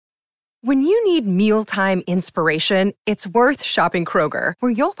When you need mealtime inspiration, it's worth shopping Kroger,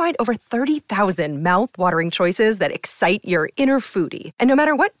 where you'll find over 30,000 mouth-watering choices that excite your inner foodie. And no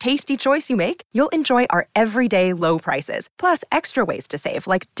matter what tasty choice you make, you'll enjoy our everyday low prices, plus extra ways to save,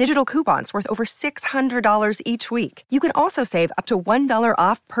 like digital coupons worth over $600 each week. You can also save up to $1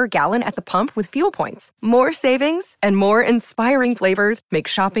 off per gallon at the pump with fuel points. More savings and more inspiring flavors make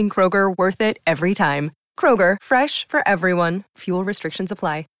shopping Kroger worth it every time. Kroger, fresh for everyone. Fuel restrictions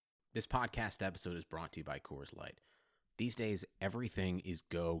apply. This podcast episode is brought to you by Coors Light. These days, everything is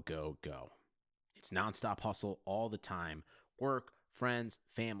go, go, go. It's nonstop hustle all the time. Work, friends,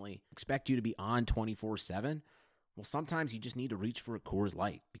 family, expect you to be on 24/7? Well, sometimes you just need to reach for a Coors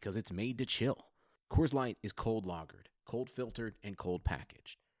Light because it's made to chill. Coors Light is cold lagered, cold filtered, and cold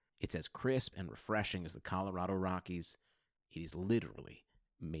packaged. It's as crisp and refreshing as the Colorado Rockies. It is literally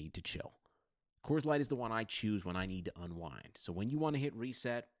made to chill. Coors Light is the one I choose when I need to unwind. So when you want to hit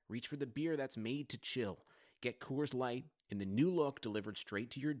reset, reach for the beer that's made to chill. Get Coors Light in the new look delivered straight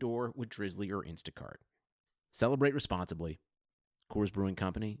to your door with Drizzly or Instacart. Celebrate responsibly. Coors Brewing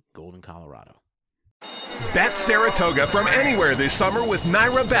Company, Golden, Colorado. Bet Saratoga from anywhere this summer with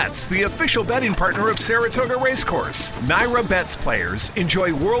Naira Bets, the official betting partner of Saratoga Racecourse. Naira Bets players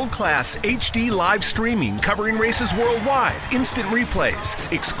enjoy world-class HD live streaming covering races worldwide, instant replays,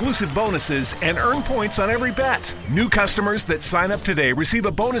 exclusive bonuses, and earn points on every bet. New customers that sign up today receive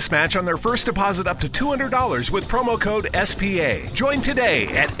a bonus match on their first deposit up to $200 with promo code SPA. Join today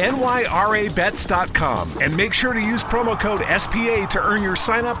at nyrabets.com and make sure to use promo code SPA to earn your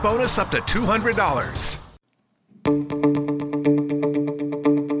sign-up bonus up to $200.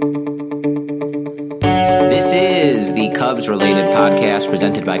 This is the Cubs-related podcast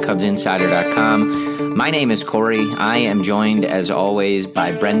presented by CubsInsider.com. My name is Corey. I am joined, as always,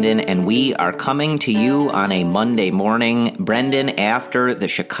 by Brendan, and we are coming to you on a Monday morning. Brendan, after the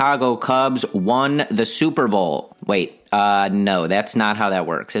Chicago Cubs won the Super Bowl. Wait, no, that's not how that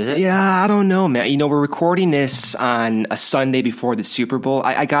works, is it? Yeah, I don't know, man. You know, we're recording this on a Sunday before the Super Bowl.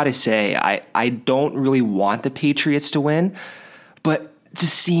 I gotta say, I don't really want the Patriots to win, but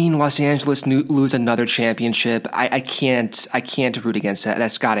just seeing Los Angeles lose another championship, I can't root against that.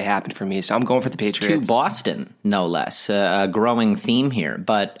 That's got to happen for me. So I'm going for the Patriots. To Boston, no less. A growing theme here,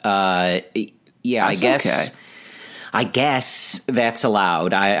 but yeah, that's okay. I guess that's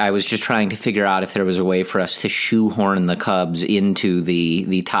allowed. I was just trying to figure out if there was a way for us to shoehorn the Cubs into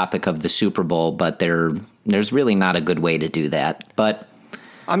the topic of the Super Bowl, but there's really not a good way to do that. But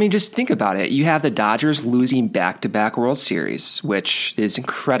I mean, just think about it. You have the Dodgers losing back-to-back World Series, which is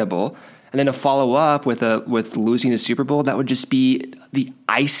incredible. And then to follow up with losing the Super Bowl, that would just be the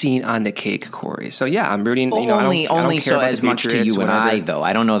icing on the cake, Corey. So yeah, I'm rooting. Only I don't care so about as the much to Patriots, you and whatever. I, though.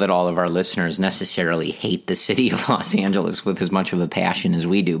 I don't know that all of our listeners necessarily hate the city of Los Angeles with as much of a passion as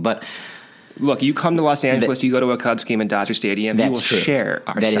we do, but look, you come to Los Angeles, you go to a Cubs game in Dodger Stadium, you will true. share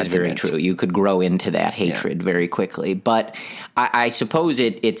our That sentiment. is very true. You could grow into that hatred very quickly. But I suppose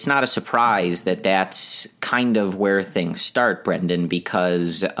it's not a surprise that that's kind of where things start, Brendan,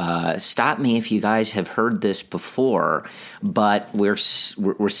 because stop me if you guys have heard this before, but we're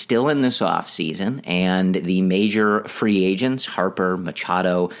still in this offseason, and the major free agents, Harper,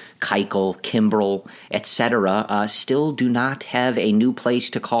 Machado, Keuchel, Kimbrel, etc., still do not have a new place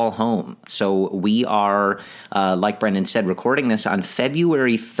to call home. So we are, like Brendan said, recording this on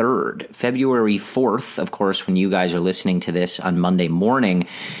February 3rd. February 4th, of course, when you guys are listening to this on Monday morning,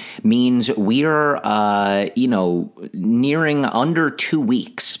 means we are, nearing under 2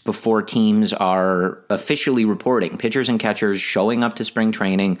 weeks before teams are officially reporting. Pitchers and catchers showing up to spring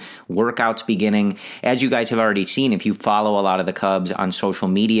training, workouts beginning. As you guys have already seen, if you follow a lot of the Cubs on social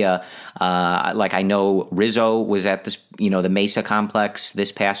media, like I know Rizzo was at this, the Mesa complex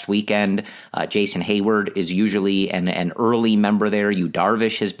this past weekend. Jason Hayward is usually an early member there.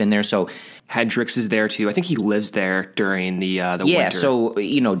 Darvish has been there. So Hendricks is there too. I think he lives there during the winter. Yeah, so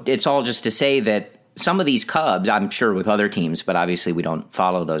it's all just to say that some of these Cubs, I'm sure with other teams, but obviously we don't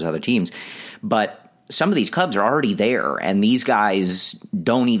follow those other teams, but some of these Cubs are already there, and these guys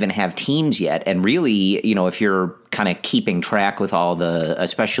don't even have teams yet. And really, if you're kind of keeping track with all the,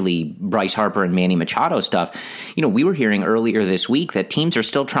 especially Bryce Harper and Manny Machado stuff, we were hearing earlier this week that teams are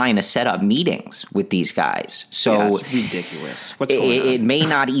still trying to set up meetings with these guys. So yeah, it's ridiculous. What's going on? It may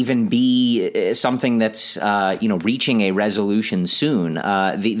not even be something that's, reaching a resolution soon.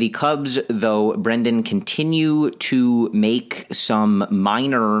 The Cubs, though, Brendan, continue to make some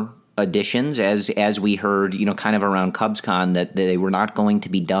minor additions, as we heard, kind of around CubsCon, that they were not going to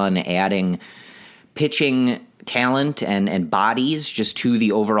be done adding pitching talent and bodies just to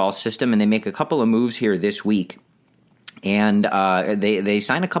the overall system. And they make a couple of moves here this week. And they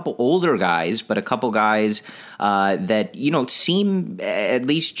sign a couple older guys, but a couple guys that, seem, at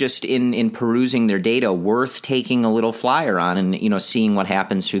least just in perusing their data, worth taking a little flyer on and, seeing what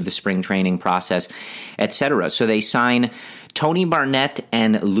happens through the spring training process, et cetera. So they sign Tony Barnett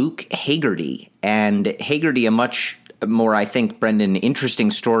and Luke Haggerty. And Haggerty, a much more, I think, Brendan, interesting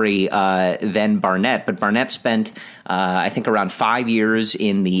story than Barnett. But Barnett spent, I think, around 5 years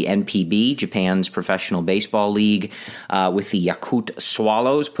in the NPB, Japan's professional baseball league, with the Yakult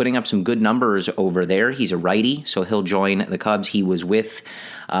Swallows, putting up some good numbers over there. He's a righty, so he'll join the Cubs. He was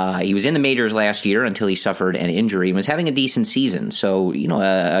in the majors last year until he suffered an injury and was having a decent season. So,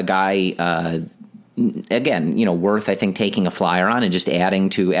 a guy again, worth, I think, taking a flyer on and just adding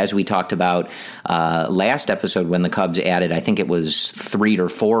to, as we talked about last episode when the Cubs added, I think it was 3 or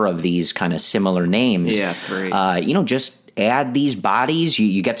 4 of these kind of similar names. Yeah, 3. Just add these bodies.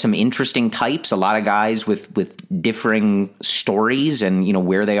 You get some interesting types, a lot of guys with differing stories and,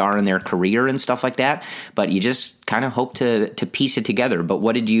 where they are in their career and stuff like that. But you just kind of hope to piece it together. But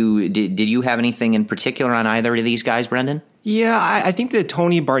what did you have anything in particular on either of these guys, Brendan? Yeah, I think the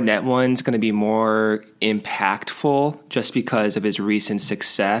Tony Barnett one's going to be more impactful just because of his recent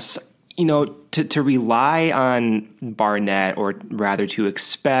success. To rely on Barnett, or rather to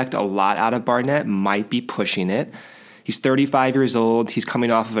expect a lot out of Barnett, might be pushing it. He's 35 years old. He's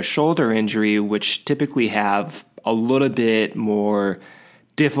coming off of a shoulder injury, which typically have a little bit more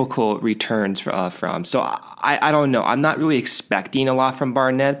difficult returns from. So I don't know. I'm not really expecting a lot from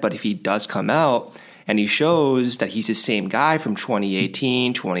Barnett, but if he does come out and he shows that he's the same guy from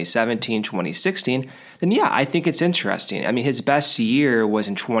 2018, 2017, 2016, then yeah, I think it's interesting. I mean, his best year was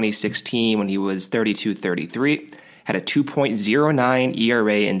in 2016 when he was 32-33, had a 2.09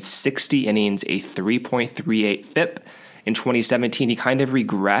 ERA in 60 innings, a 3.38 FIP. In 2017, he kind of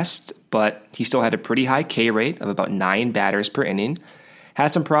regressed, but he still had a pretty high K rate of about 9 batters per inning.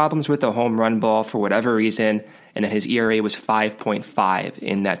 Had some problems with the home run ball for whatever reason, and then his ERA was 5.5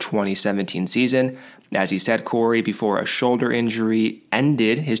 in that 2017 season. As he said, Corey, before a shoulder injury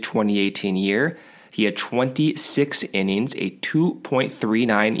ended his 2018 year, he had 26 innings, a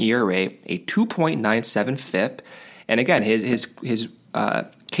 2.39 ERA, a 2.97 FIP, and again, his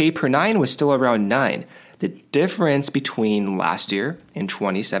K per 9 was still around 9. The difference between last year and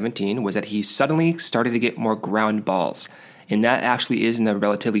 2017 was that he suddenly started to get more ground balls, and that actually is in a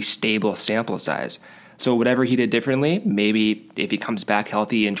relatively stable sample size. So whatever he did differently, maybe if he comes back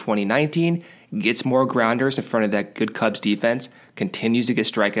healthy in 2019, gets more grounders in front of that good Cubs defense, continues to get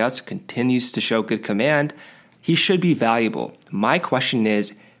strikeouts, continues to show good command, he should be valuable. My question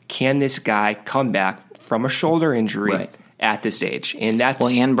is, can this guy come back from a shoulder injury at this age? And that's... Well,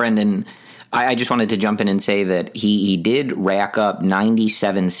 and Brendan, I just wanted to jump in and say that he did rack up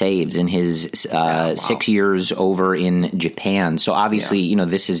 97 saves in his 6 years over in Japan. So obviously,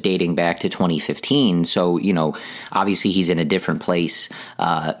 this is dating back to 2015. So, obviously he's in a different place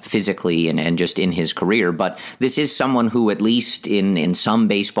physically and just in his career. But this is someone who, at least in some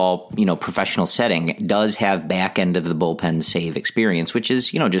baseball, professional setting, does have back end of the bullpen save experience, which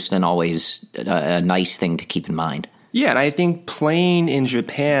is, just an always a nice thing to keep in mind. Yeah, and I think playing in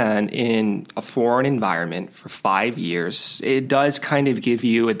Japan in a foreign environment for 5 years, it does kind of give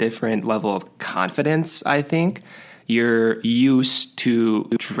you a different level of confidence, I think. You're used to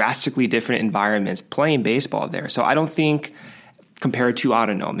drastically different environments playing baseball there. So I don't think, compared to, I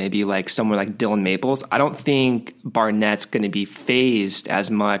don't know, maybe like someone like Dylan Maples, I don't think Barnett's going to be phased as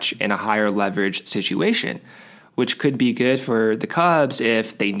much in a higher leverage situation, which could be good for the Cubs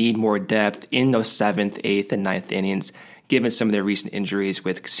if they need more depth in those 7th, 8th, and 9th innings, given some of their recent injuries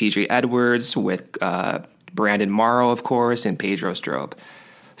with C.J. Edwards, with Brandon Morrow, of course, and Pedro Strop.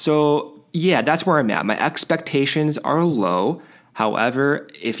 So, yeah, that's where I'm at. My expectations are low. However,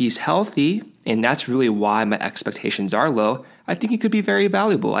 if he's healthy, and that's really why my expectations are low, I think he could be very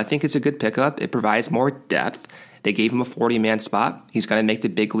valuable. I think it's a good pickup. It provides more depth. They gave him a 40-man spot. He's going to make the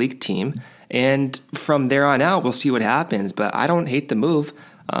big league team. And from there on out, we'll see what happens. But I don't hate the move.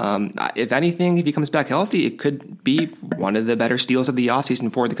 If anything, if he comes back healthy, it could be one of the better steals of the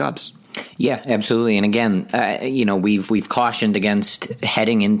offseason for the Cubs. Yeah, absolutely. And again, we've cautioned against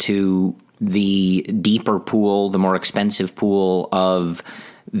heading into the deeper pool, the more expensive pool of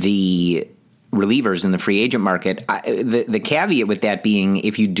the relievers in the free agent market. The caveat with that being,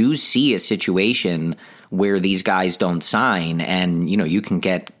 if you do see a situation where these guys don't sign and, you can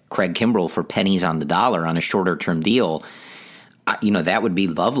get Craig Kimbrell for pennies on the dollar on a shorter term deal, that would be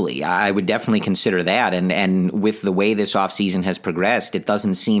lovely. I would definitely consider that. And with the way this offseason has progressed, it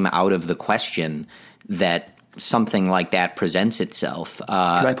doesn't seem out of the question that something like that presents itself.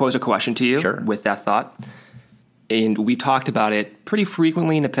 Can I pose a question to you? Sure. With that thought? and we talked about it pretty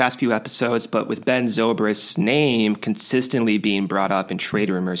frequently in the past few episodes, but with Ben Zobrist's name consistently being brought up in trade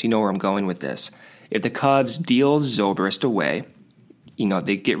rumors, you know where I'm going with this. If the Cubs deal Zobrist away,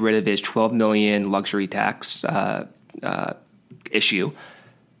 they get rid of his $12 million luxury tax issue,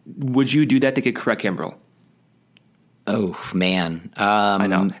 would you do that to get Craig Kimbrel? Oh, man. I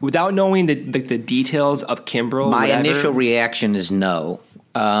know. Without knowing the details of Kimbrel, my initial reaction is no.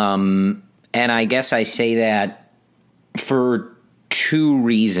 And I guess I say that for two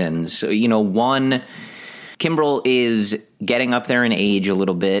reasons. One, Kimbrel is getting up there in age a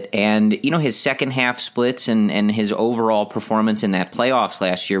little bit, and his second half splits and his overall performance in that playoffs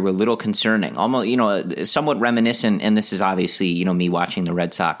last year were a little concerning, almost somewhat reminiscent. And this is obviously me watching the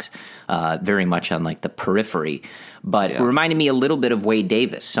Red Sox very much on like the periphery, but it reminded me a little bit of Wade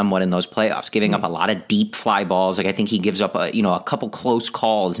Davis somewhat in those playoffs, giving up a lot of deep fly balls. Like I think he gives up a couple close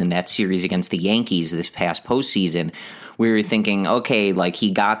calls in that series against the Yankees this past postseason, where you're thinking, okay, like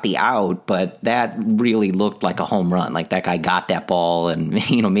he got the out, but that really looked like a home run. Like that guy got that ball, and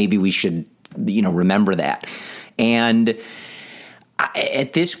maybe we should remember that. And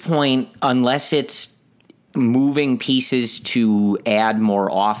at this point, unless it's moving pieces to add more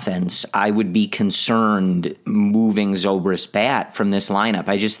offense, I would be concerned moving Zobrist's bat from this lineup.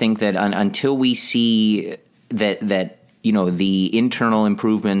 I just think that until we see that the internal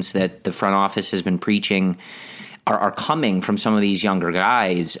improvements that the front office has been preaching are coming from some of these younger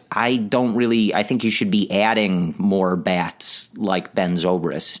guys, I think you should be adding more bats like Ben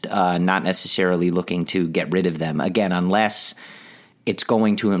Zobrist, not necessarily looking to get rid of them, again, unless it's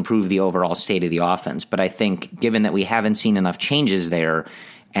going to improve the overall state of the offense. But I think given that we haven't seen enough changes there,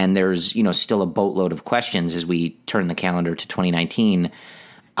 and there's still a boatload of questions as we turn the calendar to 2019,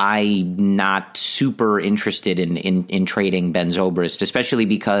 I'm not super interested in trading Ben Zobrist, especially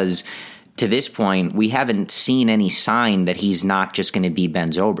because to this point, we haven't seen any sign that he's not just going to be Ben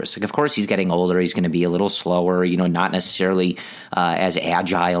Zobrist. Like, of course, he's getting older. He's going to be a little slower, not necessarily as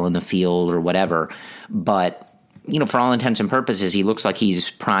agile in the field or whatever. But, for all intents and purposes, he looks like he's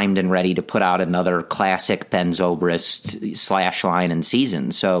primed and ready to put out another classic Ben Zobrist slash line and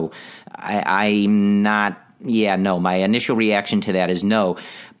season. So I'm not, no, my initial reaction to that is no.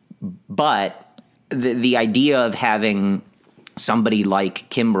 But the idea of having somebody like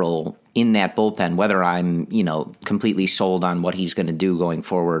Kimbrel in that bullpen, whether I'm, completely sold on what he's going to do going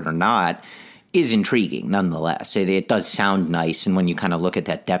forward or not, is intriguing nonetheless. It does sound nice, and when you kind of look at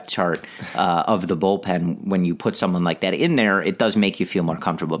that depth chart of the bullpen, when you put someone like that in there, it does make you feel more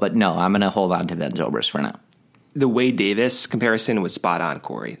comfortable. But no, I'm going to hold on to Ben Zobrist for now. The Wade Davis comparison was spot on,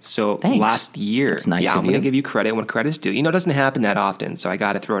 Corey. So Thanks. Last year, That's nice I'm going to give you credit when credit's due. It doesn't happen that often, so I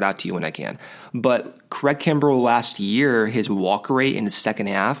got to throw it out to you when I can. But Craig Kimbrel last year, his walk rate in the second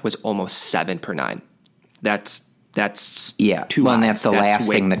half was almost 7 per 9. That's too high. And that's the last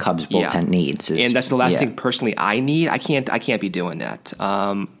thing the Cubs bullpen needs. And that's the last thing personally I need. I can't be doing that.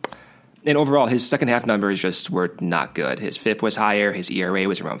 And overall, his second half numbers were not good. His FIP was higher. His ERA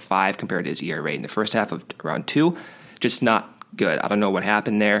was around 5 compared to his ERA in the first half of around 2. Just not good. I don't know what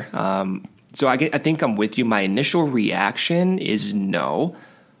happened there. So I think I'm with you. My initial reaction is no,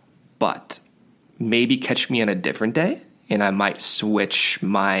 but maybe catch me on a different day, and I might switch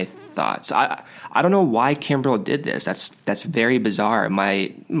my thoughts. I don't know why Kimbrel did this. That's very bizarre.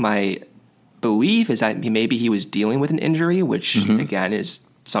 My belief is that maybe he was dealing with an injury, which again is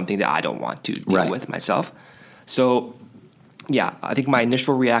something that I don't want to deal with myself. So, I think my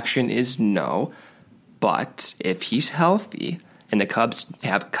initial reaction is no. But if he's healthy and the Cubs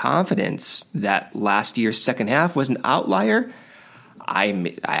have confidence that last year's second half was an outlier,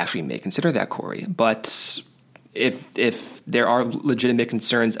 I actually may consider that, Corey. But if there are legitimate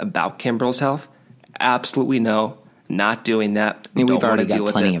concerns about Kimbrel's health, absolutely no, not doing that. We've already got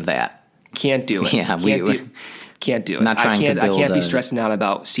plenty of that. Can't do it. Yeah, can't do it. Not trying to build I can't be stressing out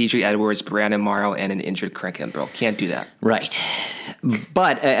about C.J. Edwards, Brandon Morrow, and an injured Craig Kimbrel. Can't do that. Right.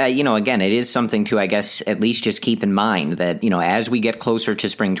 But, again, it is something to, I guess, at least just keep in mind that, as we get closer to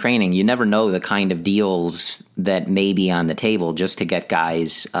spring training, you never know the kind of deals that may be on the table just to get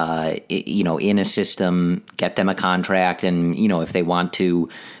guys, in a system, get them a contract. And, if they want to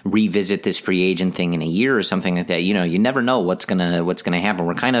revisit this free agent thing in a year or something like that, you never know what's going to happen.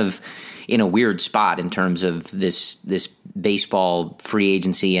 We're kind of in a weird spot in terms of this baseball free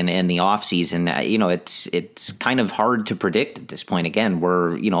agency and the offseason. It's kind of hard to predict at this point. Again,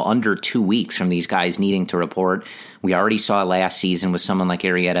 we're under 2 weeks from these guys needing to report. We already saw last season with someone like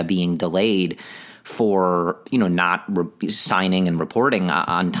Arrieta being delayed for not signing and reporting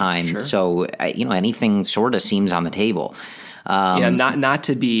on time. Sure. So anything sort of seems on the table. Not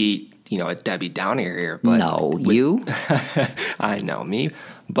to be a Debbie Downer here, but no, you. I know me.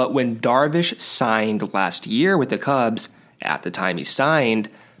 But when Darvish signed last year with the Cubs, at the time he signed,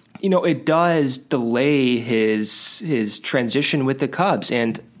 it does delay his transition with the Cubs.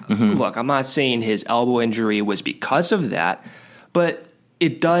 And look, I'm not saying his elbow injury was because of that, but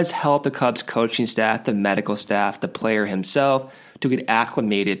it does help the Cubs coaching staff, the medical staff, the player himself to get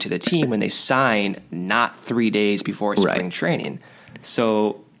acclimated to the team when they sign not 3 days before spring training.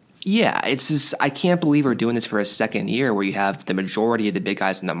 So, yeah, it's just, I can't believe we're doing this for a second year where you have the majority of the big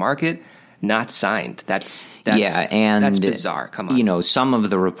guys in the market not signed. That's bizarre. Come on. Some of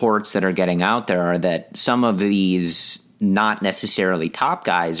the reports that are getting out there are that some of these not necessarily top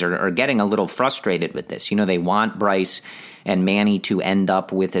guys are getting a little frustrated with this. They want Bryce and Manny to end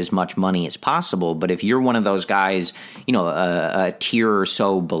up with as much money as possible. But if you're one of those guys, a tier or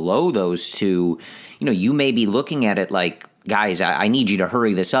so below those two, you may be looking at it like, guys, I need you to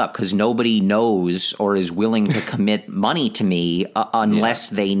hurry this up because nobody knows or is willing to commit money to me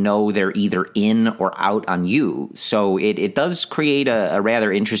unless they know they're either in or out on you. So it does create a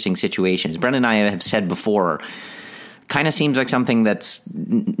rather interesting situation. As Brendan and I have said before, kind of seems like something that's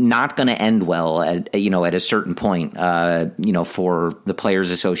not going to end well at a certain point, for the Players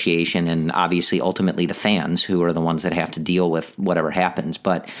Association and obviously ultimately the fans who are the ones that have to deal with whatever happens.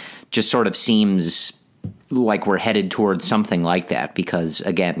 But just sort of seems like we're headed towards something like that because,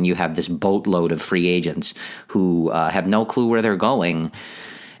 again, you have this boatload of free agents who have no clue where they're going.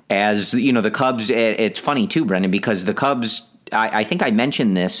 As, the Cubs, it's funny too, Brendan, because the Cubs, I think I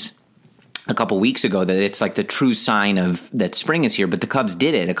mentioned this a couple weeks ago that it's like the true sign of that spring is here, but the Cubs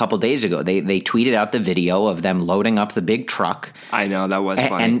did it a couple days ago. They tweeted out the video of them loading up the big truck. I know, that was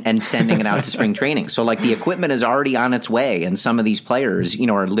funny. And sending it out to spring training. So like the equipment is already on its way, and some of these players,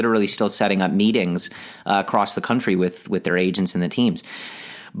 are literally still setting up meetings across the country with their agents and the teams.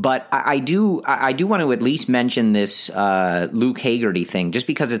 But I do want to at least mention this Luke Haggerty thing, just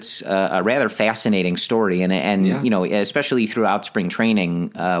because it's a rather fascinating story, and especially throughout spring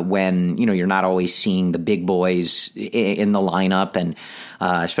training when you're not always seeing the big boys in the lineup, and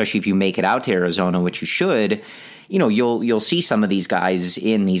especially if you make it out to Arizona, which you should. You'll see some of these guys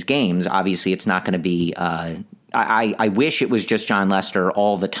in these games. Obviously, it's not going to be. I wish it was just John Lester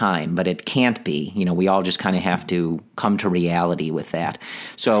all the time, but it can't be. We all just kind of have to come to reality with that.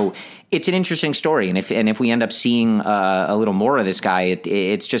 So it's an interesting story, and if we end up seeing a little more of this guy,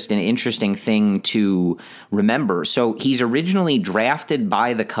 it's just an interesting thing to remember. So he's originally drafted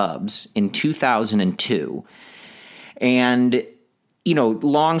by the Cubs in 2002, and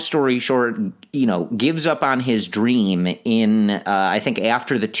long story short, gives up on his dream in I think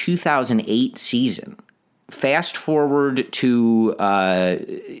after the 2008 season. Fast forward to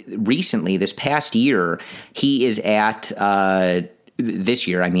recently, this past year, he is at this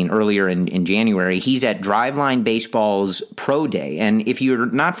year, earlier in January, he's at Driveline Baseball's Pro Day. And if you're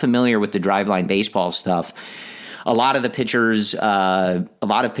not familiar with the Driveline Baseball stuff, a lot of pitchers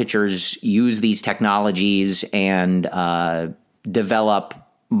use these technologies and develop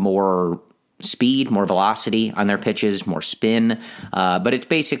more speed, more velocity on their pitches, more spin. But it's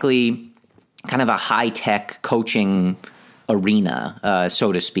basically kind of a high-tech coaching arena,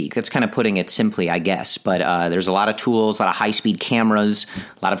 so to speak. That's kind of putting it simply, I guess. But there's a lot of tools, a lot of high-speed cameras,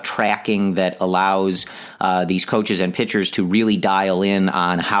 a lot of tracking that allows these coaches and pitchers to really dial in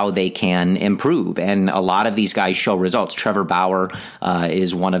on how they can improve. And a lot of these guys show results. Trevor Bauer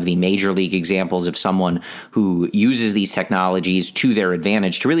is one of the major league examples of someone who uses these technologies to their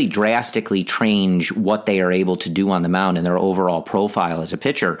advantage to really drastically change what they are able to do on the mound and their overall profile as a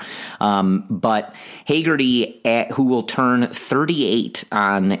pitcher. But Haggerty, who will turn 38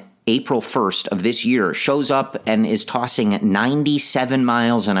 on April 1st of this year, shows up and is tossing 97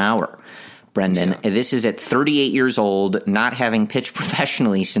 miles an hour. Brendan, this is at 38 years old, not having pitched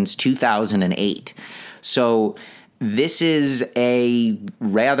professionally since 2008. So this is a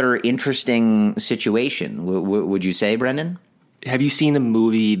rather interesting situation, would you say, Brendan? Have you seen the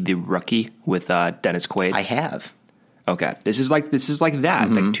movie The Rookie with Dennis Quaid? I have. Okay, this is like that,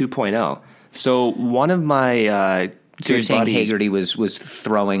 like 2.0. So one of my so you're saying Haggerty was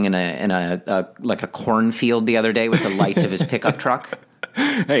throwing in a like a cornfield the other day with the lights of his pickup truck?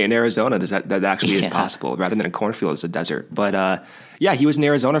 Hey, in Arizona, that actually is possible. Rather than a cornfield, it's a desert. But he was in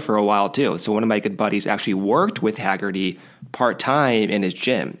Arizona for a while too. So one of my good buddies actually worked with Haggerty part-time in his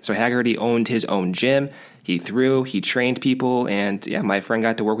gym. So Haggerty owned his own gym. He threw, he trained people, and my friend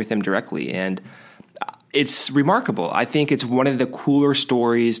got to work with him directly. And it's remarkable. I think it's one of the cooler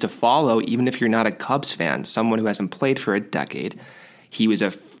stories to follow, even if you're not a Cubs fan, someone who hasn't played for a decade. He was,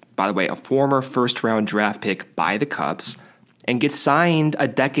 by the way, a former first-round draft pick by the Cubs. and gets signed a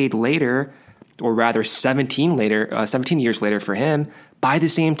decade later, or rather 17 years later for him, by the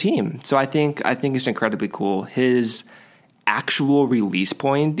same team. So I think it's incredibly cool. His actual release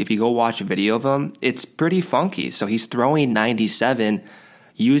point, if you go watch a video of him, it's pretty funky. So he's throwing 97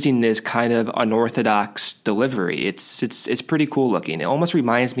 using this kind of unorthodox delivery. It's pretty cool looking. It almost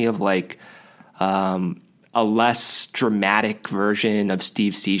reminds me of like a less dramatic version of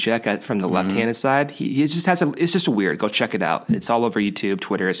Steve Cishek from the left-handed side. He just has it's just weird. Go check it out. It's all over YouTube,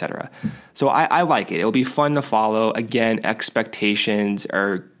 Twitter, etc. So I like it. It'll be fun to follow. Again, expectations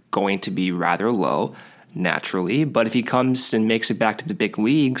are going to be rather low naturally, but if he comes and makes it back to the big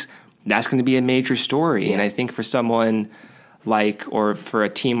leagues, that's going to be a major story. Yeah. And I think for someone or for a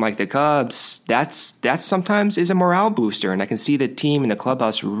team like the Cubs, that's sometimes is a morale booster. And I can see the team and the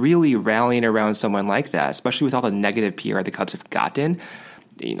clubhouse really rallying around someone like that, especially with all the negative PR the Cubs have gotten,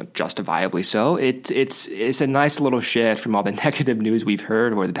 justifiably so. It's a nice little shift from all the negative news we've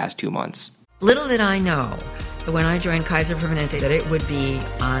heard over the past 2 months. Little did I know when I joined Kaiser Permanente that it would be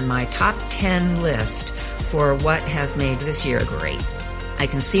on my top 10 list for what has made this year great. I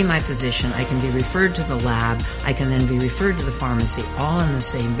can see my physician, I can be referred to the lab, I can then be referred to the pharmacy, all in the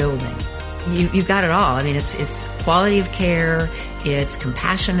same building. You've got it all. I mean, it's quality of care, it's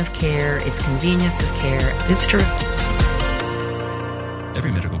compassion of care, it's convenience of care. It's terrific.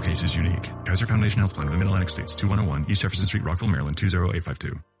 Every medical case is unique. Kaiser Foundation Health Plan of the Mid-Atlantic States, 2101 East Jefferson Street, Rockville, Maryland,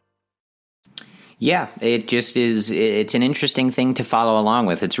 20852. Yeah, it just is. It's an interesting thing to follow along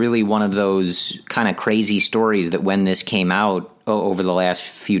with. It's really one of those kind of crazy stories that when this came out over the last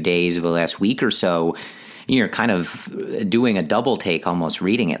few days, or the last week or so, you're kind of doing a double take, almost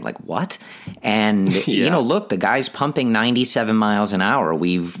reading it like, what? And, look, the guy's pumping 97 miles an hour.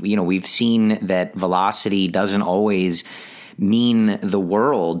 We've seen that velocity doesn't always mean the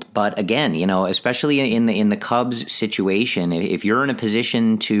world. But again, especially in the Cubs situation, if you're in a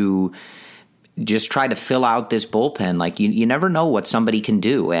position to just try to fill out this bullpen, like you never know what somebody can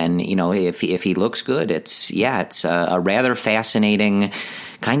do. And, if he looks good, it's a rather fascinating,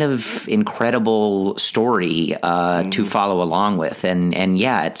 kind of incredible story to follow along with. And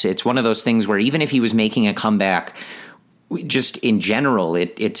it's one of those things where even if he was making a comeback, just in general,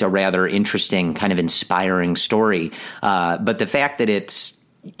 it's a rather interesting, kind of inspiring story. But the fact that it's,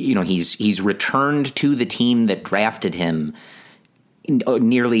 he's returned to the team that drafted him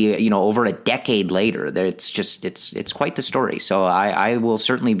nearly, over a decade later, it's quite the story. So I will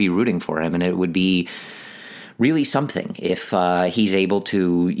certainly be rooting for him, and it would be really something if he's able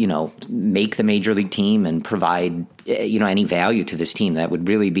to, make the major league team and provide, any value to this team. That would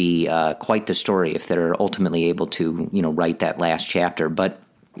really be quite the story if they're ultimately able to, write that last chapter. But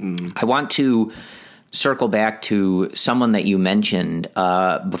I want to circle back to someone that you mentioned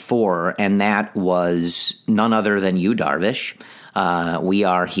before, and that was none other than you, Darvish. We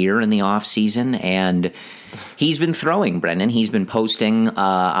are here in the off season, and he's been throwing, Brendan. He's been posting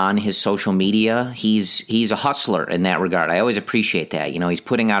on his social media. He's a hustler in that regard. I always appreciate that. He's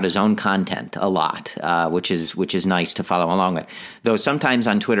putting out his own content a lot, which is nice to follow along with. Though sometimes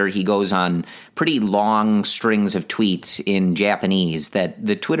on Twitter he goes on pretty long strings of tweets in Japanese that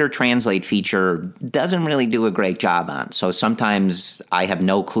the Twitter Translate feature doesn't really do a great job on. So sometimes I have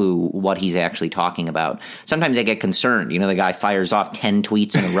no clue what he's actually talking about. Sometimes I get concerned. The guy fires off 10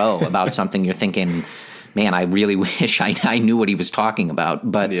 tweets in a row about something you're thinking, man, I really wish I knew what he was talking about.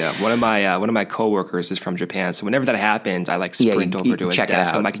 But yeah, one of my coworkers is from Japan, so whenever that happens, I sprint over to his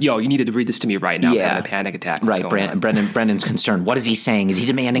desk. I'm like, yo, you need to read this to me right now. Yeah, I have a panic attack. Right, Brendan's concerned. What is he saying? Is he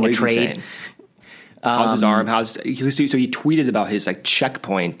demanding a trade? How's his arm? So he tweeted about his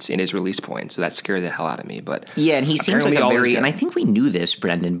checkpoint in his release point, so that scared the hell out of me. But yeah, and he seems like a very, and I think we knew this,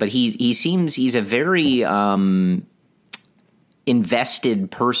 Brendan, but he's a very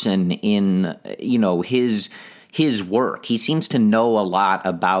invested person in his work. He seems to know a lot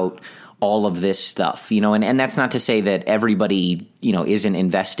about all of this stuff, and that's not to say that everybody, isn't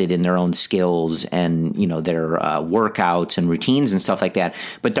invested in their own skills and, their workouts and routines and stuff like that.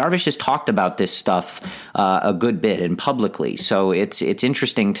 But Darvish has talked about this stuff a good bit and publicly. So it's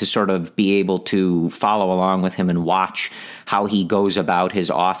interesting to sort of be able to follow along with him and watch how he goes about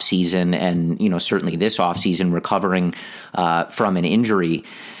his off season and, certainly this off season recovering from an injury.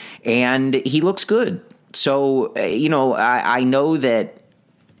 And he looks good. So, I know that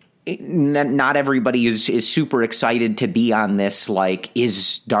not everybody is super excited to be on this,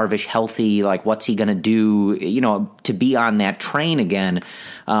 is Darvish healthy? What's he going to do, to be on that train again?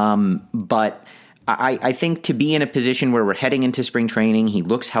 But I think to be in a position where we're heading into spring training, he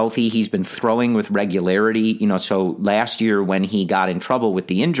looks healthy. He's been throwing with regularity. So last year when he got in trouble with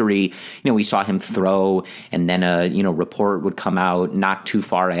the injury, we saw him throw, and then a report would come out not too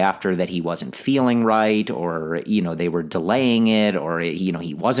far after that he wasn't feeling right, or they were delaying it, or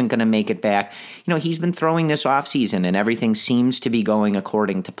he wasn't going to make it back. He's been throwing this offseason, and everything seems to be going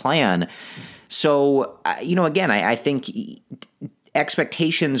according to plan. So again, I think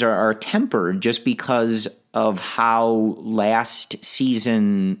expectations are tempered just because of how last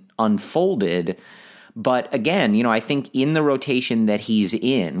season unfolded. But again, I think in the rotation that he's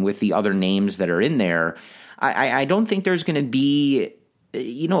in with the other names that are in there, I don't think there's going to be,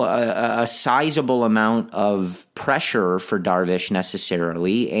 a sizable amount of pressure for Darvish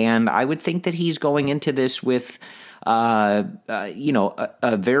necessarily. And I would think that he's going into this with, a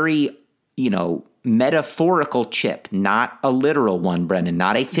very, metaphorical chip, not a literal one, Brendan,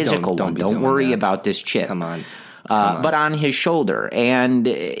 not a physical one. Don't worry about this chip. Come on. But on his shoulder. And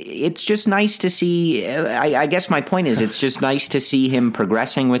it's just nice to see, I guess my point is, it's just nice to see him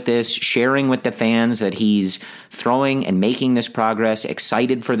progressing with this, sharing with the fans that he's throwing and making this progress,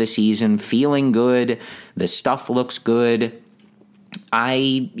 excited for the season, feeling good. The stuff looks good.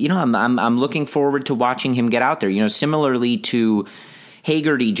 I'm looking forward to watching him get out there, similarly to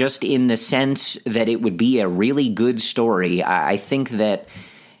Haggerty, just in the sense that it would be a really good story. I think that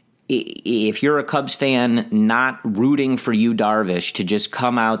if you're a Cubs fan not rooting for Yu Darvish to just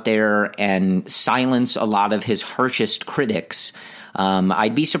come out there and silence a lot of his harshest critics,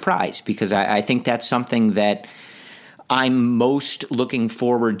 I'd be surprised, because I think that's something that I'm most looking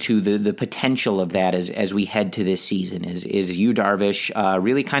forward to, the potential of that as we head to this season, is Yu Darvish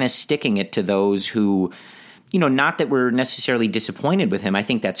really kind of sticking it to those who, not that we're necessarily disappointed with him. I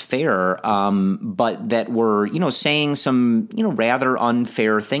think that's fair, but that we're, saying some, rather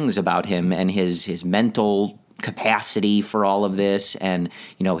unfair things about him and his mental capacity for all of this, and,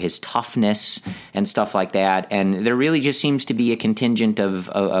 his toughness and stuff like that. And there really just seems to be a contingent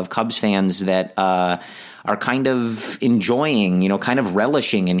of Cubs fans that are kind of enjoying, kind of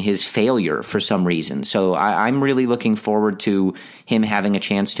relishing in his failure for some reason. So I'm really looking forward to him having a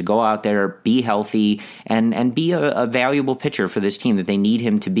chance to go out there, be healthy, and be a valuable pitcher for this team that they need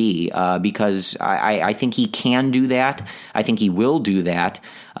him to be, because I think he can do that. I think he will do that.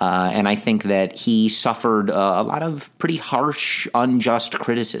 And I think that he suffered a lot of pretty harsh, unjust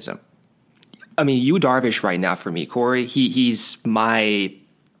criticism. I mean, Yu Darvish right now for me, Corey, he's my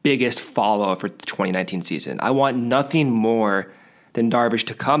biggest follow for the 2019 season. I want nothing more than Darvish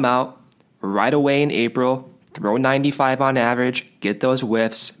to come out right away in April, throw 95 on average, get those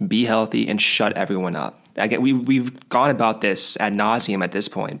whiffs, be healthy, and shut everyone up. Again, we've gone about this ad nauseum at this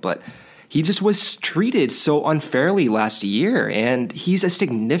point, but he just was treated so unfairly last year, and he's a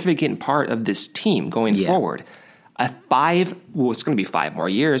significant part of this team going forward. It's going to be 5 more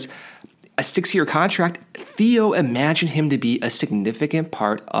years, a 6-year contract. Theo imagined him to be a significant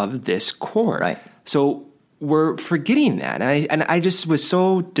part of this core. Right. So we're forgetting that. And I just was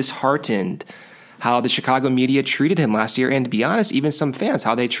so disheartened how the Chicago media treated him last year. And to be honest, even some fans,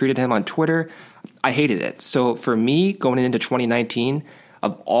 how they treated him on Twitter, I hated it. So for me, going into 2019,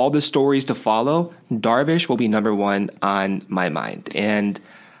 of all the stories to follow, Darvish will be number one on my mind. And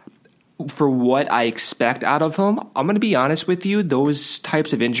for what I expect out of him, I'm going to be honest with you, those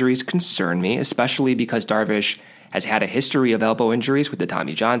types of injuries concern me, especially because Darvish has had a history of elbow injuries with the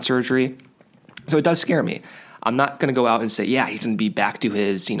Tommy John surgery. So it does scare me. I'm not going to go out and say, yeah, he's going to be back to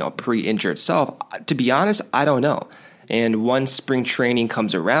his, pre-injured self. To be honest, I don't know. And once spring training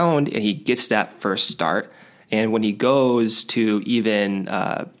comes around and he gets that first start, and when he goes to even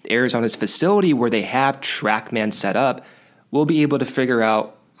Arizona's facility where they have TrackMan set up, we'll be able to figure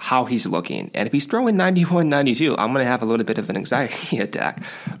out how he's looking. And if he's throwing 91, 92, I'm going to have a little bit of an anxiety attack.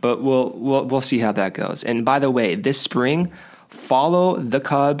 But we'll see how that goes. And by the way, this spring, follow the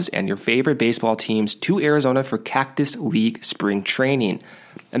Cubs and your favorite baseball teams to Arizona for Cactus League spring training.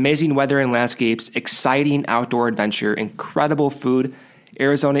 Amazing weather and landscapes, exciting outdoor adventure, incredible food.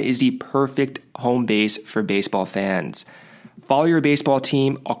 Arizona is the perfect home base for baseball fans. Follow your baseball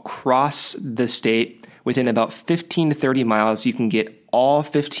team across the state. Within about 15 to 30 miles, you can get all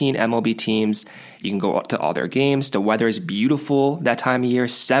 15 MLB teams. You can go to all their games. The weather is beautiful that time of year,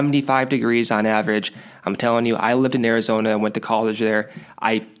 75 degrees on average. I'm telling you, I lived in Arizona, went to college there.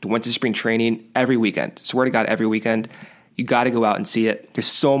 I went to spring training every weekend. Swear to God, every weekend. You got to go out and see it. There's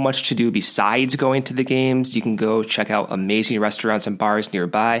so much to do besides going to the games. You can go check out amazing restaurants and bars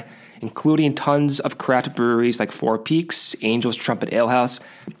nearby, including tons of craft breweries like Four Peaks, Angel's Trumpet Ale House,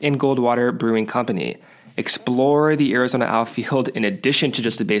 and Goldwater Brewing Company. explore the Arizona outfield in addition to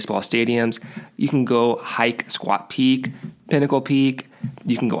just the baseball stadiums. You can go hike Squat Peak, Pinnacle Peak.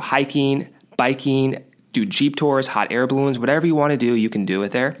 You can go hiking, biking, do Jeep tours, hot air balloons, whatever you want to do, you can do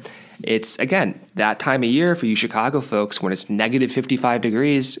it there. It's, again, that time of year for you Chicago folks when it's negative 55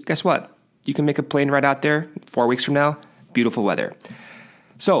 degrees. Guess what? You can make a plane ride out there 4 weeks from now. Beautiful weather.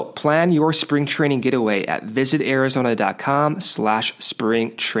 So plan your spring training getaway at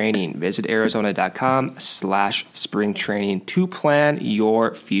visitarizona.com/spring training. Visitarizona.com/spring training to plan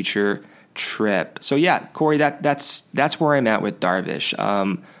your future trip. So yeah, Corey, that's where I'm at with Darvish.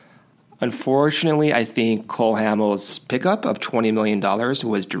 Unfortunately, I think Cole Hamels' pickup of $20 million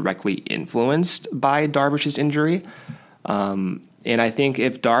was directly influenced by Darvish's injury. And I think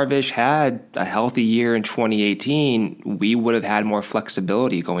if Darvish had a healthy year in 2018, we would have had more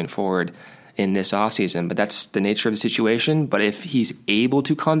flexibility going forward in this offseason. But that's the nature of the situation. But if he's able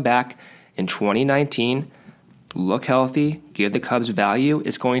to come back in 2019, look healthy, give the Cubs value,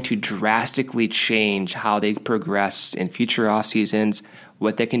 it's going to drastically change how they progress in future off seasons,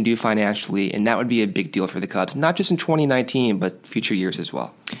 what they can do financially, and that would be a big deal for the Cubs, not just in 2019, but future years as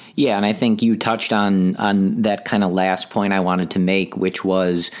well. Yeah, and I think you touched on that kind of last point I wanted to make, which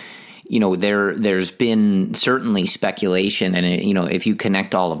was, there's been certainly speculation, and if you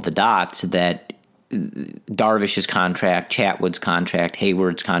connect all of the dots, that Darvish's contract, Chatwood's contract,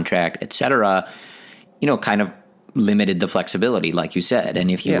 Hayward's contract, et cetera, kind of limited the flexibility, like you said.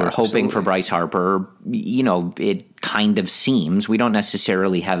 And if you were hoping for Bryce Harper, it kind of seems, we don't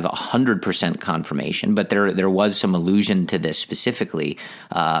necessarily have 100% confirmation, but there was some allusion to this specifically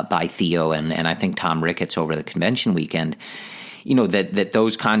by Theo and I think Tom Ricketts over the convention weekend, that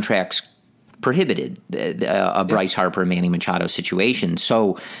those contracts prohibited a Bryce Harper, Manny Machado situation.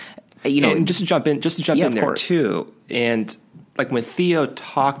 So, and just to jump in there course. too. And like when Theo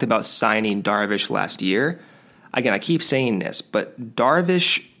talked about signing Darvish last year, again, I keep saying this, but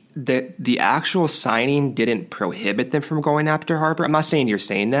Darvish, the actual signing didn't prohibit them from going after Harper. I'm not saying you're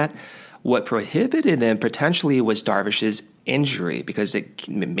saying that. What prohibited them potentially was Darvish's injury, because it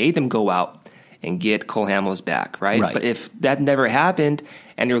made them go out and get Cole Hamels back, right? But if that never happened,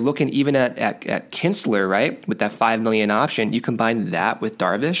 and you're looking even at Kinsler, right, with that $5 million option, you combine that with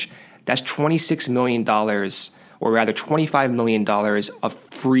Darvish, that's $26 million, or rather $25 million of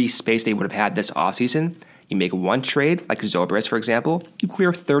free space they would have had this offseason. You make one trade, like Zobrist, for example, you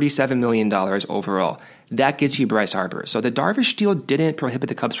clear $37 million overall. That gets you Bryce Harper. So the Darvish deal didn't prohibit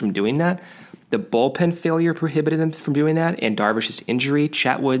the Cubs from doing that. The bullpen failure prohibited them from doing that, and Darvish's injury,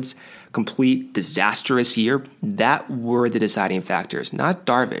 Chatwood's complete disastrous year, that were the deciding factors, not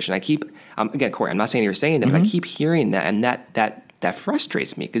Darvish. And I keep, again, Corey, I'm not saying you're saying that, but I keep hearing that, and that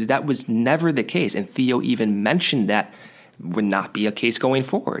frustrates me, because that was never the case. And Theo even mentioned that would not be a case going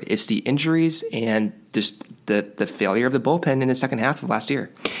forward. It's the injuries and just the failure of the bullpen in the second half of last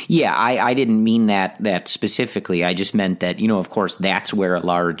year. Yeah, I didn't mean that specifically. I just meant that, of course, that's where a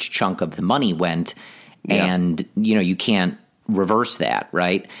large chunk of the money went, and, you can't reverse that,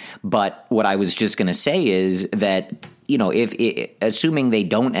 right? But what I was just going to say is that, if assuming they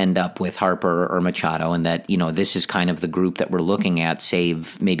don't end up with Harper or Machado, and that, this is kind of the group that we're looking at,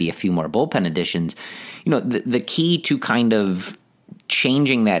 save maybe a few more bullpen additions, the key to kind of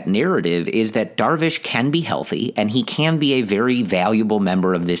changing that narrative is that Darvish can be healthy and he can be a very valuable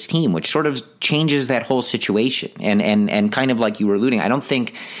member of this team, which sort of changes that whole situation. And kind of like you were alluding, I don't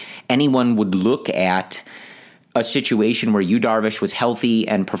think anyone would look at a situation where Yu Darvish was healthy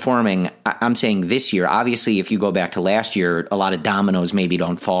and performing. I'm saying this year, obviously, if you go back to last year, a lot of dominoes maybe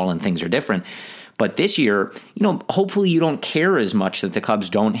don't fall and things are different. But this year, hopefully you don't care as much that the Cubs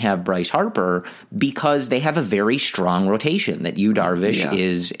don't have Bryce Harper, because they have a very strong rotation that Yu Darvish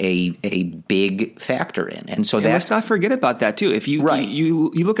is a big factor in. And so let's not forget about that too. If you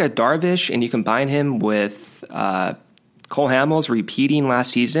look at Darvish and you combine him with Cole Hamels repeating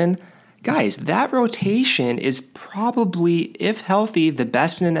last season, guys, that rotation is probably, if healthy, the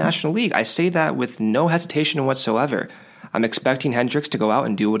best in the National League. I say that with no hesitation whatsoever. I'm expecting Hendricks to go out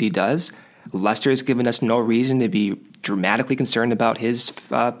and do what he does. Lester has given us no reason to be dramatically concerned about his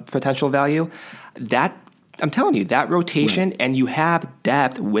potential value. That, I'm telling you, that rotation, and you have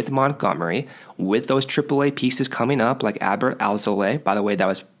depth with Montgomery, with those AAA pieces coming up, like Albert Alzolay. By the way, that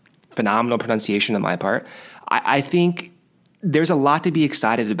was phenomenal pronunciation on my part. I think there's a lot to be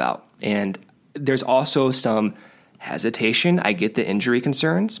excited about. And there's also some hesitation. I get the injury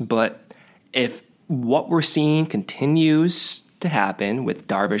concerns, but if what we're seeing continues to happen with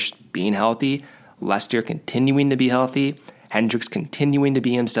Darvish being healthy, Lester continuing to be healthy, Hendricks continuing to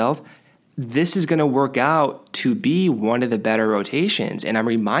be himself, this is going to work out to be one of the better rotations. And I'm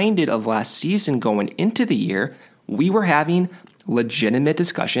reminded of last season going into the year, we were having legitimate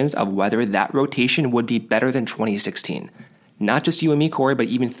discussions of whether that rotation would be better than 2016. Not just you and me, Corey, but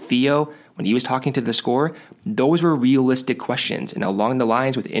even Theo, when he was talking to The Score, those were realistic questions. And along the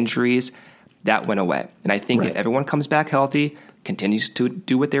lines with injuries, that went away. And I think if everyone comes back healthy, continues to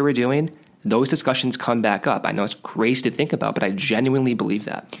do what they were doing, those discussions come back up. I know it's crazy to think about, but I genuinely believe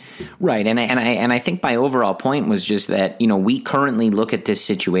that. Right. And I think my overall point was just that, we currently look at this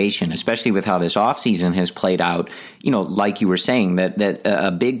situation, especially with how this offseason has played out, like you were saying, that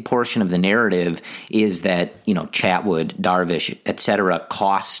a big portion of the narrative is that, Chatwood, Darvish, et cetera,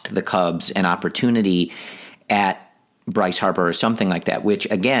 cost the Cubs an opportunity at Bryce Harper or something like that, which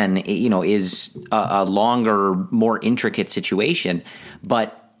again, is a longer, more intricate situation.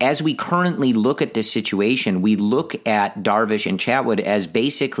 But as we currently look at this situation, we look at Darvish and Chatwood as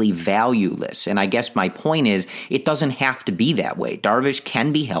basically valueless. And I guess my point is it doesn't have to be that way. Darvish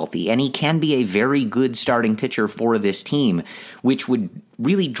can be healthy, and he can be a very good starting pitcher for this team, which would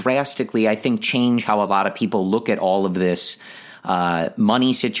really drastically, I think, change how a lot of people look at all of this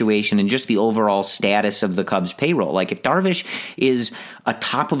money situation and just the overall status of the Cubs payroll. Like if Darvish is a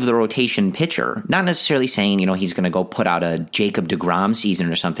top of the rotation pitcher, not necessarily saying, he's going to go put out a Jacob deGrom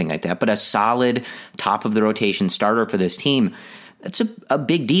season or something like that, but a solid top of the rotation starter for this team, that's a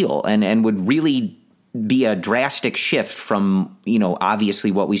big deal and would really be a drastic shift from, obviously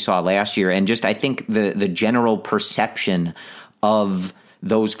what we saw last year. And just, I think the general perception of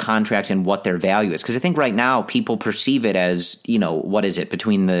those contracts and what their value is. Because I think right now people perceive it as, what is it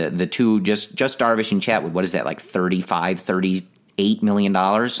between the two, just Darvish and Chatwood? What is that, like $38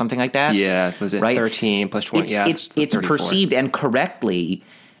 million, something like that? Yeah, was it right? 13 plus 20? It's perceived, and correctly,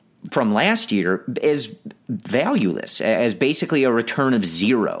 from last year as valueless, as basically a return of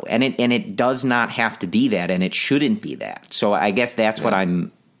zero. And it does not have to be that, and it shouldn't be that. So I guess that's what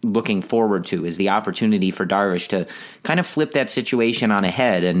I'm looking forward to, is the opportunity for Darvish to kind of flip that situation on a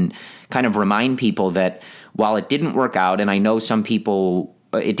head and kind of remind people that while it didn't work out, and I know some people,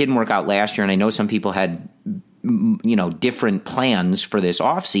 it didn't work out last year, and I know some people had, different plans for this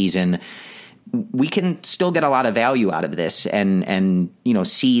offseason, we can still get a lot of value out of this and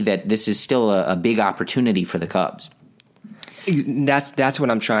see that this is still a big opportunity for the Cubs. That's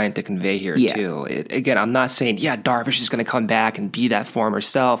what I'm trying to convey here, too. Again, I'm not saying, Darvish is going to come back and be that former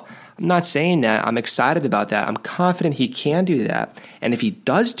self. I'm not saying that. I'm excited about that. I'm confident he can do that. And if he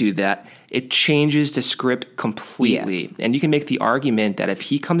does do that, it changes the script completely. Yeah. And you can make the argument that if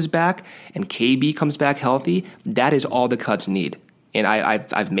he comes back and KB comes back healthy, that is all the Cubs need. And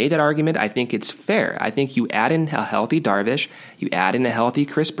I've made that argument. I think it's fair. I think you add in a healthy Darvish, you add in a healthy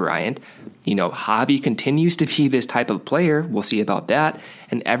Chris Bryant, Javi continues to be this type of player. We'll see about that.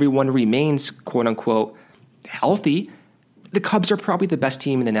 And everyone remains, quote unquote, healthy. The Cubs are probably the best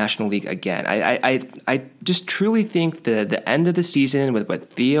team in the National League again. I just truly think the end of the season, with what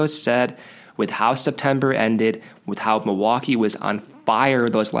Theo said, with how September ended, with how Milwaukee was on fire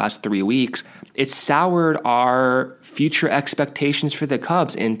those last 3 weeks, it soured our future expectations for the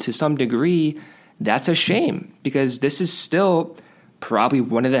Cubs. And to some degree, that's a shame, because this is still probably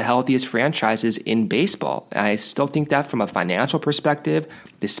one of the healthiest franchises in baseball. And I still think that from a financial perspective,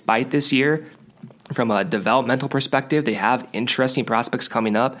 despite this year, from a developmental perspective, they have interesting prospects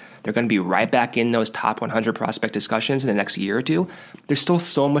coming up. They're going to be right back in those top 100 prospect discussions in the next year or two. There's still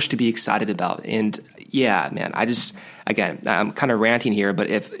so much to be excited about. And yeah, man, I'm kind of ranting here, but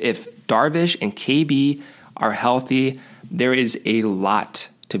if Darvish and KB are healthy, there is a lot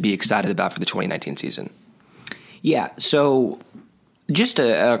to be excited about for the 2019 season. Yeah, so just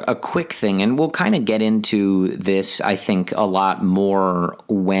a quick thing, and we'll kind of get into this, I think, a lot more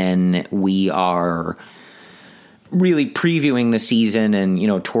when we are really previewing the season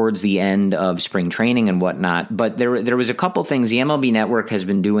and, towards the end of spring training and whatnot. But there was a couple things. The MLB Network has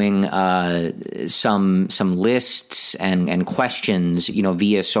been doing some lists and questions,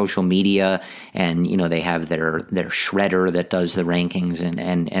 via social media, and, they have their shredder that does the rankings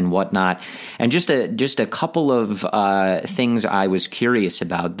and whatnot. And just a couple of things I was curious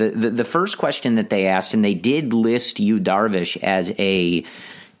about. The first question that they asked, and they did list Yu Darvish as a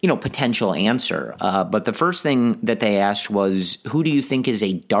potential answer. But the first thing that they asked was, who do you think is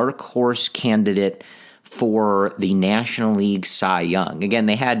a dark horse candidate for the National League Cy Young? Again,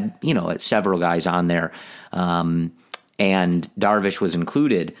 they had, several guys on there, and Darvish was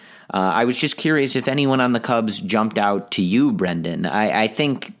included. I was just curious if anyone on the Cubs jumped out to you, Brendan. I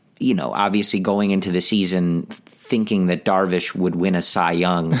think, obviously going into the season thinking that Darvish would win a Cy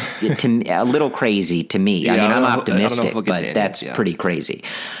Young, a little crazy to me. Yeah, I mean, I'm optimistic, but that's yeah. pretty crazy.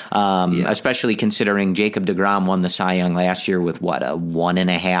 Especially considering Jacob deGrom won the Cy Young last year with a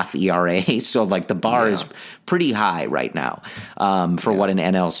 1.5 ERA. So like the bar is pretty high right now for what an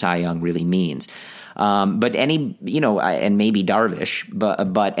NL Cy Young really means. But and maybe Darvish,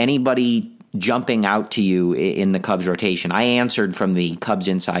 but anybody jumping out to you in the Cubs rotation? I answered from the Cubs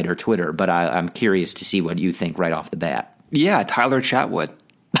Insider Twitter, but I'm curious to see what you think right off the bat. Yeah, Tyler Chatwood.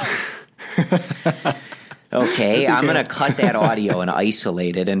 Okay, I'm going to cut that audio and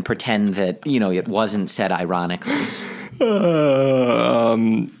isolate it and pretend that, it wasn't said ironically.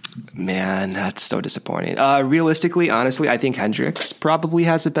 Man, that's so disappointing. Realistically, honestly, I think Hendricks probably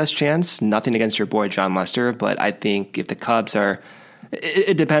has the best chance. Nothing against your boy John Lester, but I think if the Cubs are...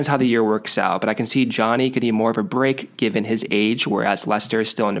 It depends how the year works out, but I can see Johnny getting more of a break given his age, whereas Lester is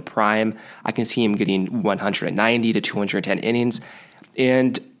still in the prime. I can see him getting 190 to 210 innings.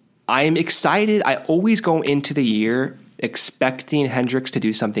 And I'm excited. I always go into the year expecting Hendricks to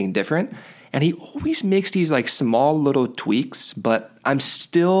do something different, and he always makes these like small little tweaks, but I'm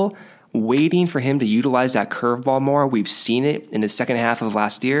still waiting for him to utilize that curveball more. We've seen it in the second half of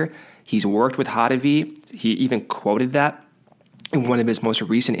last year. He's worked with Hottovy. He even quoted that in one of his most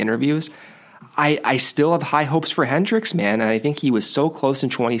recent interviews. I still have high hopes for Hendricks, man, and I think he was so close in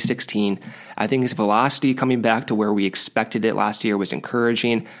 2016. I think his velocity coming back to where we expected it last year was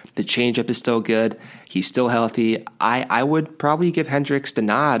encouraging. The changeup is still good. He's still healthy. I would probably give Hendricks the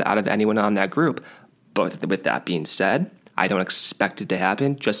nod out of anyone on that group. But with that being said, I don't expect it to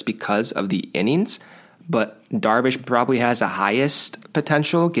happen just because of the innings. But Darvish probably has the highest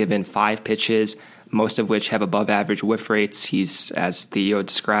potential given 5 pitches, most of which have above average whiff rates. He's, as Theo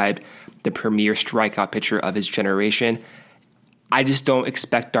described, the premier strikeout pitcher of his generation. I just don't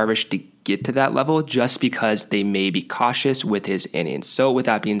expect Darvish to get to that level just because they may be cautious with his innings. So with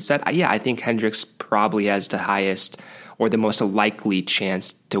that being said, I think Hendricks probably has the highest or the most likely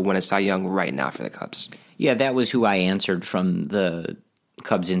chance to win a Cy Young right now for the Cubs. Yeah, that was who I answered from the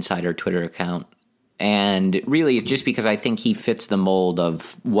Cubs Insider Twitter account. And really, it's just because I think he fits the mold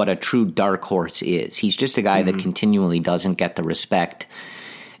of what a true dark horse is. He's just a guy that continually doesn't get the respect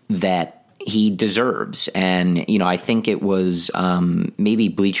that he deserves. And, I think it was maybe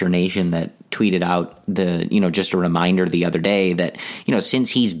Bleacher Nation that tweeted out just a reminder the other day that, since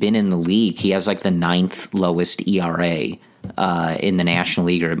he's been in the league, he has like the 9th lowest ERA in the National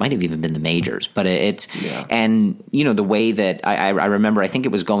League, or it might have even been the majors, but and the way that I remember, I think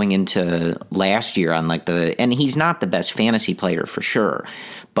it was going into last year on and he's not the best fantasy player for sure,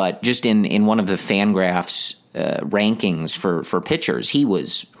 but just in one of the Fangraphs rankings for pitchers, he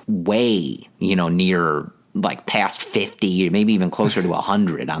was way, near like past 50, maybe even closer to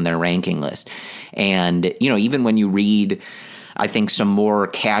 100 on their ranking list. And, even when you read, I think, some more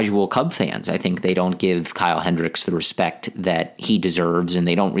casual Cub fans, I think they don't give Kyle Hendricks the respect that he deserves, and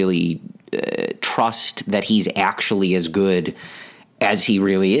they don't really trust that he's actually as good as he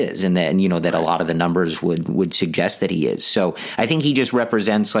really is, and then that a lot of the numbers would suggest that he is. So I think he just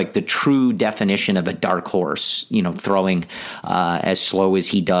represents like the true definition of a dark horse, throwing as slow as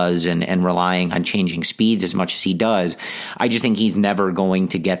he does and relying on changing speeds as much as he does. I just think he's never going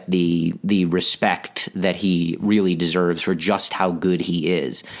to get the respect that he really deserves for just how good he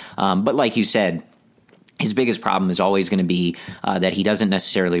is. But like you said, his biggest problem is always going to be that he doesn't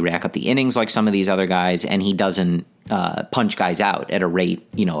necessarily rack up the innings like some of these other guys, and he doesn't punch guys out at a rate,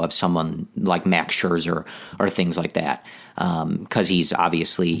 of someone like Max Scherzer or things like that, because he's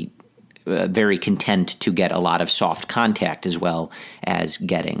obviously very content to get a lot of soft contact as well as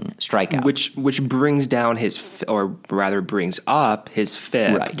getting strikeout. Which brings down brings up his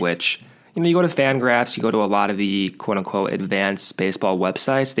FIP, right. Which... you go to Fangraphs, you go to a lot of the quote-unquote advanced baseball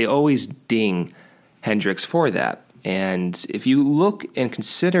websites, they always ding Hendricks for that. And if you look and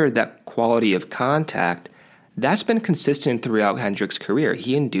consider that quality of contact, that's been consistent throughout Hendricks' career.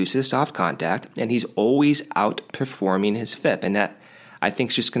 He induces soft contact, and he's always outperforming his FIP. And that, I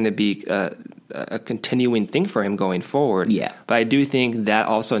think, is just going to be a continuing thing for him going forward. Yeah. But I do think that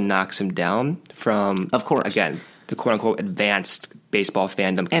also knocks him down from, of course, again, the quote-unquote advanced baseball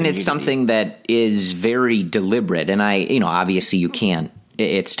fandom community. And it's something that is very deliberate. And obviously you can't.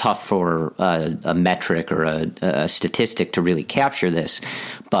 It's tough for a metric or a statistic to really capture this.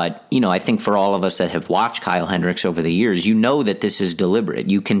 But, I think for all of us that have watched Kyle Hendricks over the years, that this is deliberate.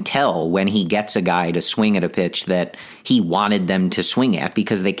 You can tell when he gets a guy to swing at a pitch that he wanted them to swing at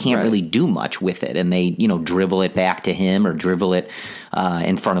because they can't really do much with it. And they, dribble it back to him or dribble it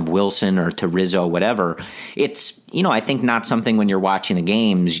in front of Wilson or to Rizzo, whatever. It's, I think not something when you're watching the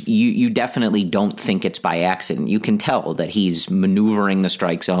games, you definitely don't think it's by accident. You can tell that he's maneuvering the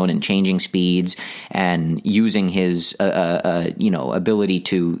strike zone and changing speeds and using his, ability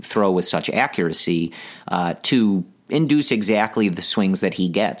to throw with such accuracy to induce exactly the swings that he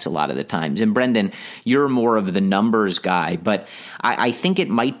gets a lot of the times. And Brendan, you're more of the numbers guy, but I think it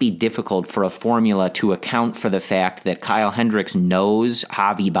might be difficult for a formula to account for the fact that Kyle Hendricks knows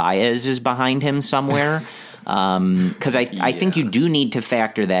Javi Baez is behind him somewhere. Because I think you do need to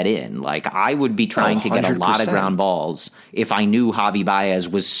factor that in. Like, I would be trying to get a lot of ground balls if I knew Javi Baez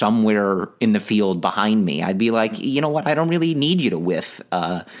was somewhere in the field behind me. I'd be like, you know what? I don't really need you to whiff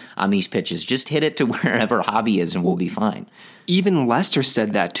on these pitches. Just hit it to wherever Javi is and we'll be fine. Even Lester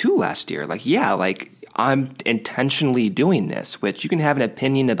said that too last year. I'm intentionally doing this, which you can have an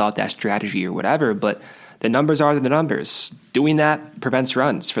opinion about that strategy or whatever, but the numbers are the numbers. Doing that prevents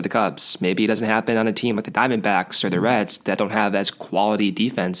runs for the Cubs. Maybe it doesn't happen on a team like the Diamondbacks or the Reds that don't have as quality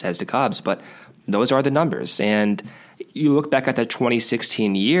defense as the Cubs, but those are the numbers. And you look back at that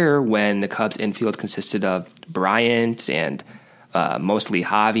 2016 year when the Cubs infield consisted of Bryant and mostly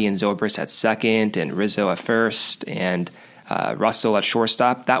Javi and Zobrist at second and Rizzo at first and Russell at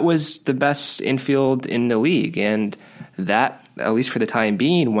shortstop. That was the best infield in the league. And that, at least for the time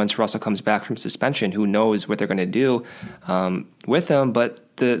being, once Russell comes back from suspension, who knows what they're going to do with him.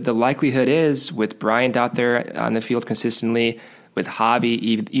 But the likelihood is, with Bryant out there on the field consistently, with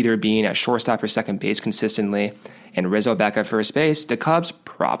Javi either being at shortstop or second base consistently, and Rizzo back at first base, the Cubs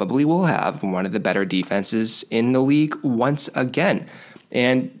probably will have one of the better defenses in the league once again.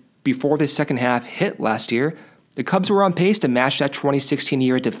 And before the second half hit last year, the Cubs were on pace to match that 2016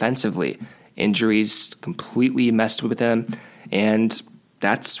 year defensively. Injuries completely messed with them, and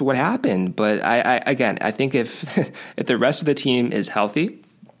that's what happened. But I think if if the rest of the team is healthy,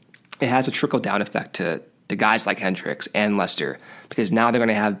 it has a trickle-down effect to guys like Hendricks and Lester, because now they're going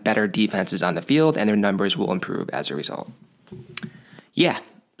to have better defenses on the field, and their numbers will improve as a result. Yeah.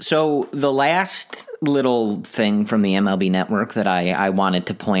 So the last little thing from the MLB Network that I wanted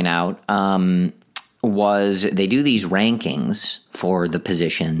to point out was they do these rankings for the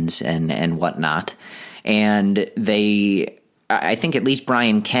positions and whatnot. And I think at least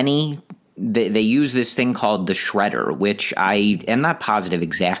Brian Kenny, they use this thing called the shredder, which I am not positive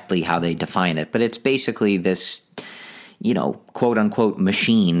exactly how they define it, but it's basically this, quote unquote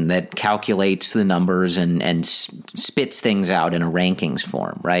machine that calculates the numbers and spits things out in a rankings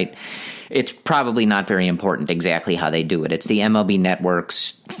form, right? It's probably not very important exactly how they do it. It's the MLB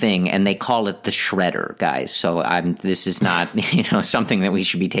Network's thing, and they call it the shredder, guys. So this is not something that we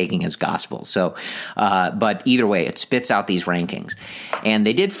should be taking as gospel. So, but either way, it spits out these rankings, and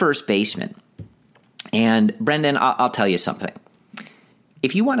they did first baseman. And Brendan, I'll tell you something.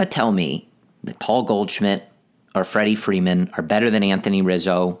 If you want to tell me that Paul Goldschmidt or Freddie Freeman are better than Anthony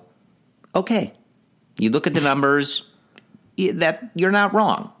Rizzo, okay. You look at the numbers. That you're not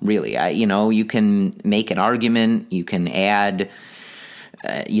wrong, really. You can make an argument. You can add,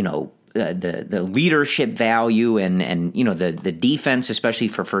 the leadership value and the defense, especially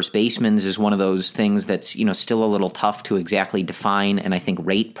for first basemen, is one of those things that's still a little tough to exactly define and I think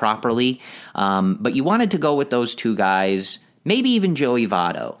rate properly. But you wanted to go with those two guys, maybe even Joey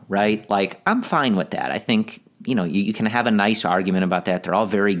Votto, right? Like, I'm fine with that. I think you can have a nice argument about that. They're all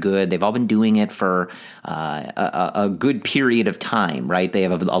very good. They've all been doing it for a good period of time, right? They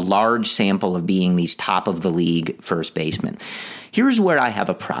have a large sample of being these top of the league first basemen. Here's where I have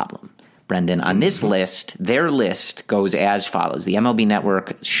a problem, Brendan. On this list, their list goes as follows. The MLB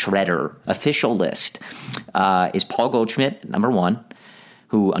Network Shredder official list is Paul Goldschmidt, number one,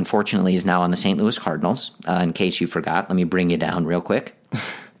 who unfortunately is now on the St. Louis Cardinals. In case you forgot, let me bring you down real quick.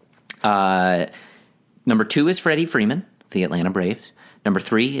 Number two is Freddie Freeman, the Atlanta Braves. Number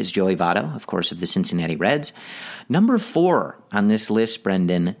three is Joey Votto, of course, of the Cincinnati Reds. Number four on this list,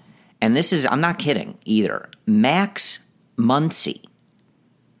 Brendan, and this is, I'm not kidding either, Max Muncy,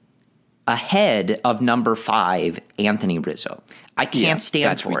 ahead of number five, Anthony Rizzo. I can't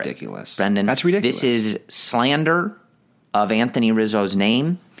stand for it. That's ridiculous. Brendan. That's ridiculous. This is slander of Anthony Rizzo's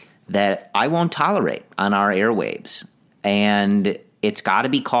name that I won't tolerate on our airwaves. And it's got to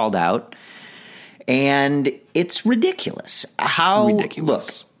be called out. And it's ridiculous. Look,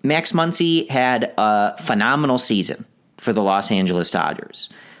 Max Muncy had a phenomenal season for the Los Angeles Dodgers.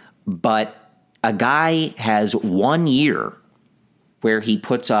 But a guy has 1 year where he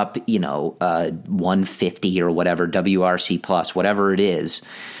puts up, 150 or whatever, WRC plus, whatever it is,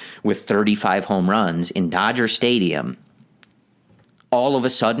 with 35 home runs in Dodger Stadium. all of a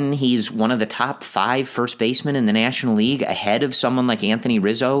sudden he's one of the top 5 first basemen in the National League, ahead of someone like Anthony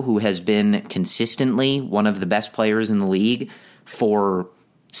Rizzo, who has been consistently one of the best players in the league for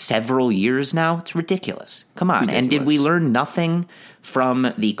several years now. It's ridiculous. Come on. Ridiculous. And did we learn nothing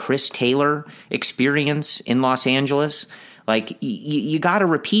from the Chris Taylor experience in Los Angeles? Like, you got to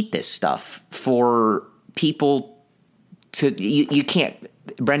repeat this stuff for people to. You can't.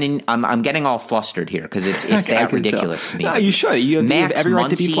 Brendan, I'm getting all flustered here because it's that ridiculous to me. No, you should. You have every right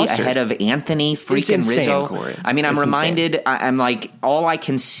to be flustered. Ahead of Anthony freaking Rizzo. Corey. I mean, I'm reminded. Insane. I'm like, all I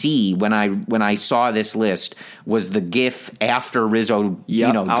can see when I saw this list was the GIF after Rizzo,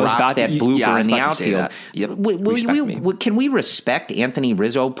 drops that blooper in the outfield. Yep. Can we respect Anthony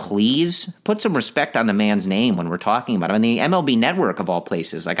Rizzo, please? Put some respect on the man's name when we're talking about him. And the MLB Network of all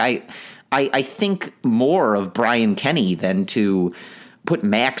places. Like I think more of Brian Kenny than to put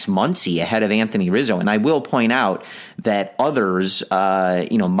Max Muncy ahead of Anthony Rizzo. And I will point out that others,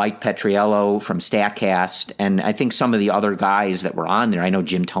 Mike Petriello from StatCast, and I think some of the other guys that were on there, I know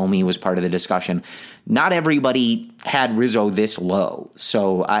Jim Thome was part of the discussion. Not everybody had Rizzo this low.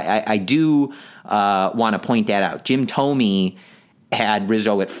 So I do want to point that out. Jim Thome had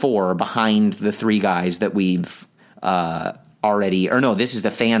Rizzo at 4 behind the 3 guys that we've this is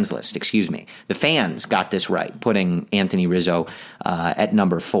the fans list, excuse me. The fans got this right, putting Anthony Rizzo at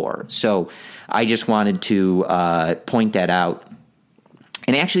number 4. So I just wanted to point that out.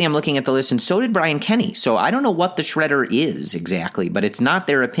 And actually, I'm looking at the list, and so did Brian Kenny. So I don't know what the shredder is exactly, but it's not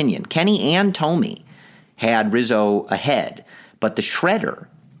their opinion. Kenny and Thome had Rizzo ahead, but the shredder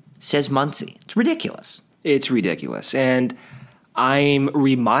says Muncy. It's ridiculous. It's ridiculous. And I'm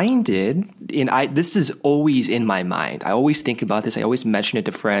reminded, this is always in my mind. I always think about this. I always mention it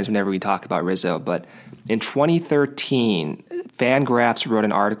to friends whenever we talk about Rizzo. But in 2013, Fangraphs wrote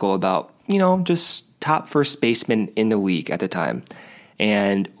an article about, just top first baseman in the league at the time,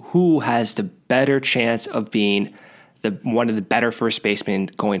 and who has the better chance of being one of the better first basemen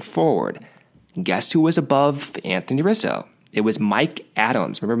going forward. Guess who was above Anthony Rizzo? It was Mike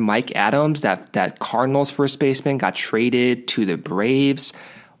Adams. Remember Mike Adams, that Cardinals first baseman, got traded to the Braves.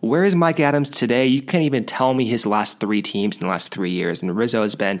 Where is Mike Adams today? You can't even tell me his last 3 teams in the last 3 years. And Rizzo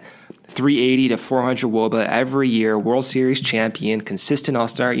has been 380 to 400 WOBA every year, World Series champion, consistent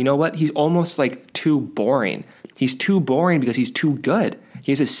all-star. You know what? He's almost like too boring. He's too boring because he's too good.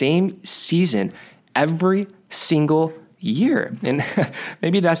 He has the same season every single year. And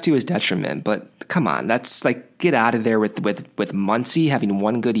maybe that's to his detriment, but come on, that's like, get out of there with Muncy having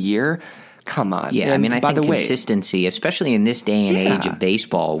one good year. Come on. Yeah, and I think consistency, especially in this day and age of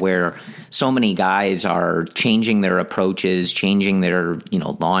baseball where so many guys are changing their approaches, changing their,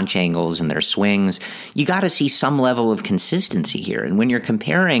 launch angles and their swings, you got to see some level of consistency here. And when you're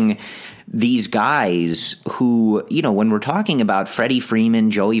comparing these guys who, when we're talking about Freddie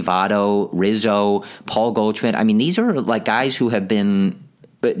Freeman, Joey Votto, Rizzo, Paul Goldschmidt, I mean, these are like guys who have been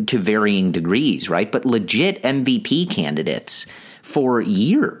to varying degrees, right? But legit MVP candidates for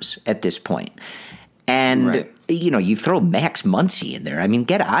years at this point. And, right. You throw Max Muncy in there. I mean,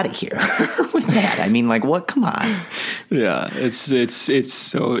 get out of here with that. I mean, like, what? Come on. Yeah, it's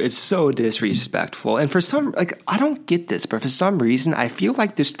so disrespectful. And for some, I don't get this, but for some reason, I feel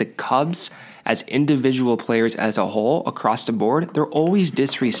like just the Cubs as individual players as a whole across the board, they're always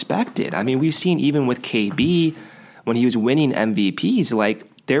disrespected. I mean, we've seen even with KB when he was winning MVPs,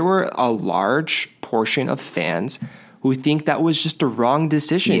 there were a large portion of fans who think that was just a wrong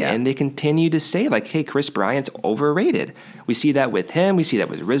decision. Yeah. And they continue to say, hey, Chris Bryant's overrated. We see that with him. We see that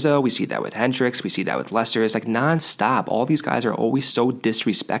with Rizzo. We see that with Hendricks. We see that with Lester. It's nonstop. All these guys are always so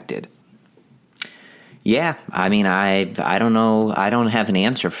disrespected. Yeah, I mean, I don't know. I don't have an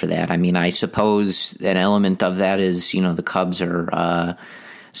answer for that. I mean, I suppose an element of that is, the Cubs are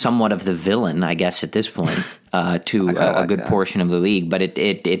somewhat of the villain, I guess, at this point, to a good portion of the league. But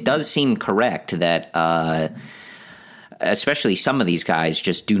it does seem correct that especially some of these guys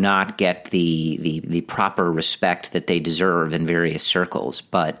just do not get the proper respect that they deserve in various circles.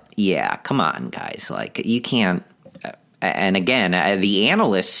 But yeah, come on, guys. You can't. And again, the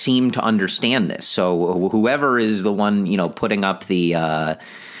analysts seem to understand this. So whoever is the one, putting up the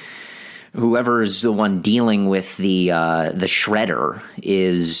whoever is the one dealing with the shredder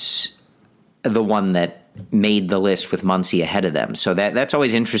is the one that made the list with Muncy ahead of them. So that's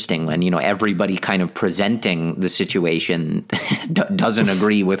always interesting when, everybody kind of presenting the situation doesn't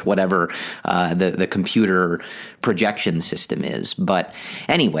agree with whatever the computer projection system is. But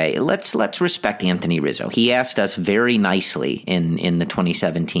anyway, let's respect Anthony Rizzo. He asked us very nicely in the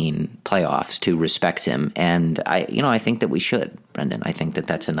 2017 playoffs to respect him. And I think that we should, Brendan. I think that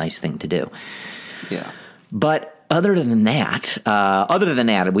that's a nice thing to do. Yeah. But other than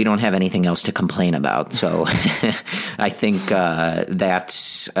that, we don't have anything else to complain about. So I think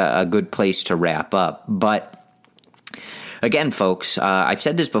that's a good place to wrap up. But again, folks, I've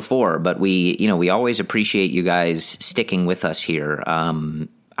said this before, but we always appreciate you guys sticking with us here.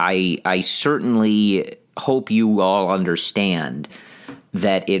 I certainly hope you all understand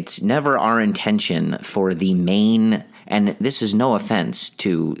that it's never our intention for the main, and this is no offense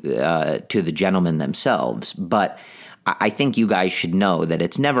to the gentlemen themselves, but I think you guys should know that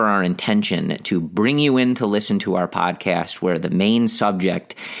it's never our intention to bring you in to listen to our podcast where the main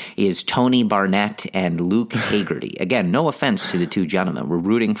subject is Tony Barnett and Luke Hagerty. Again, no offense to the two gentlemen. We're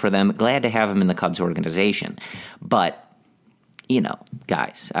rooting for them. Glad to have them in the Cubs organization. But,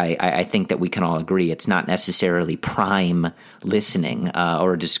 guys, I think that we can all agree it's not necessarily prime listening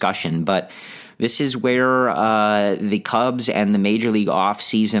or discussion, but this is where the Cubs and the Major League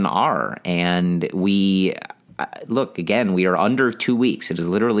offseason are. And look, again, we are under 2 weeks. It is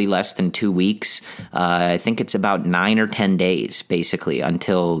literally less than 2 weeks. I think it's about 9 or 10 days, basically,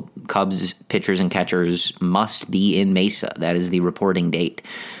 until Cubs pitchers and catchers must be in Mesa. That is the reporting date.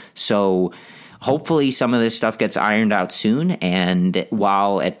 So hopefully some of this stuff gets ironed out soon. And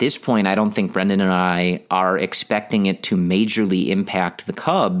while at this point I don't think Brendan and I are expecting it to majorly impact the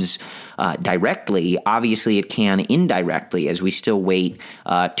Cubs directly, obviously it can indirectly as we still wait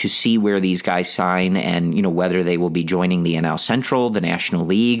to see where these guys sign and whether they will be joining the NL Central, the National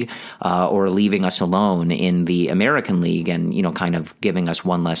League, or leaving us alone in the American League and kind of giving us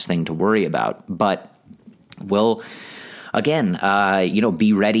one less thing to worry about. But we'll again,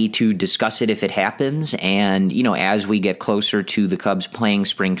 be ready to discuss it if it happens. And, as we get closer to the Cubs playing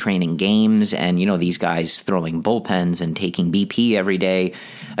spring training games and, these guys throwing bullpens and taking BP every day,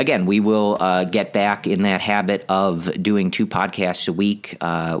 again, we will get back in that habit of doing 2 podcasts a week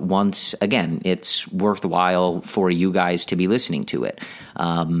once, again, it's worthwhile for you guys to be listening to it.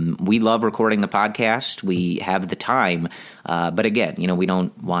 We love recording the podcast. We have the time. But again, we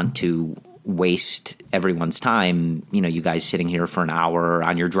don't want to waste everyone's time, you guys sitting here for an hour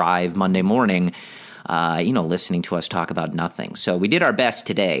on your drive Monday morning, listening to us talk about nothing. So we did our best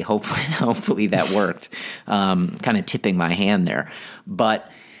today. Hopefully that worked. Kind of tipping my hand there.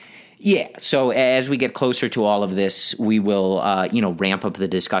 But yeah, so as we get closer to all of this, we will, ramp up the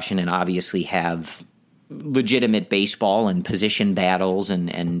discussion and obviously have legitimate baseball and position battles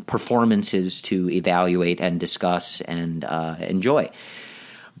and performances to evaluate and discuss and enjoy.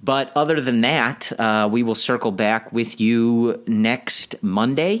 But other than that, we will circle back with you next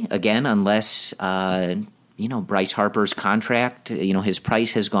Monday, again, unless, Bryce Harper's contract, his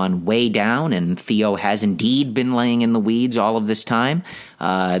price has gone way down and Theo has indeed been laying in the weeds all of this time.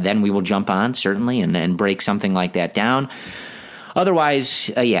 Then we will jump on, certainly, and break something like that down.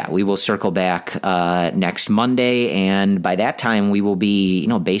 Otherwise, we will circle back next Monday, and by that time we will be,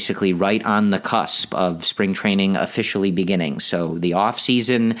 basically right on the cusp of spring training officially beginning. So the off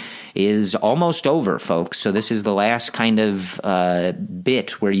season is almost over, folks. So this is the last kind of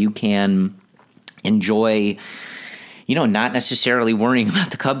bit where you can enjoy, not necessarily worrying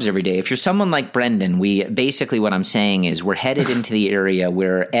about the Cubs every day. If you're someone like Brendan, what I'm saying is we're headed into the area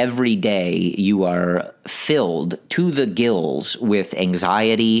where every day you are filled to the gills with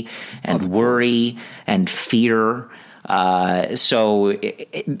anxiety and worry and fear. So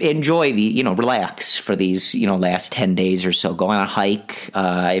enjoy relax for these, last 10 days or so. Go on a hike.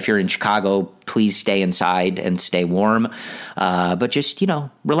 If you're in Chicago, please stay inside and stay warm. But just,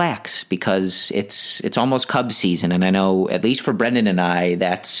 relax because it's almost Cubs season. And I know, at least for Brendan and I,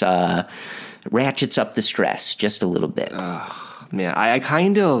 that's ratchets up the stress just a little bit. Man, I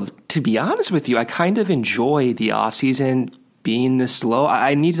kind of, to be honest with you, I kind of enjoy the off season being this slow.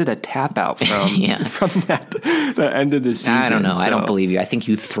 I needed a tap out from the end of the season. I don't know. So. I don't believe you. I think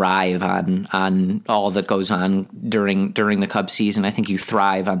you thrive on all that goes on during the Cubs season. I think you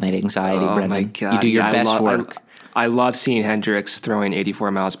thrive on that anxiety, Brendan. My God. You do your best work. I love seeing Hendricks throwing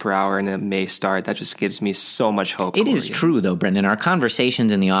 84 miles per hour in a May start. That just gives me so much hope. It is true, though, Brendan. Our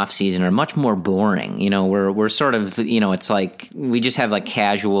conversations in the offseason are much more boring. We're sort of, it's like we just have like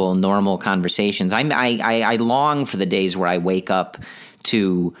casual, normal conversations. I long for the days where I wake up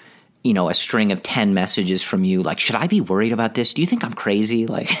to, a string of 10 messages from you. Like, should I be worried about this? Do you think I'm crazy?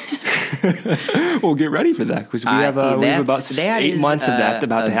 Like, well, get ready for that because we have about 8 months of that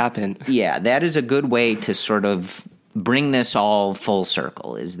about to happen. Yeah, that is a good way to sort of bring this all full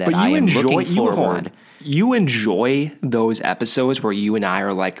circle. Is that I am looking forward. You enjoy those episodes where you and I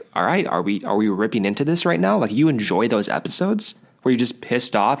are like, all right, are we ripping into this right now? Like, you enjoy those episodes where you're just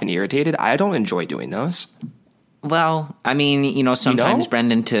pissed off and irritated? I don't enjoy doing those. Well, I mean, sometimes,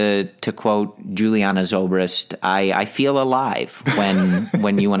 Brendan, to quote Juliana Zobrist, I feel alive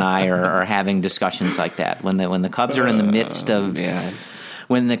when you and I are having discussions like that. When the Cubs are in the midst of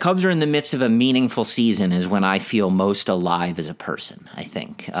when the Cubs are in the midst of a meaningful season is when I feel most alive as a person, I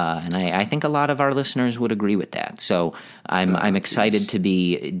think, and I think a lot of our listeners would agree with that. So I'm excited to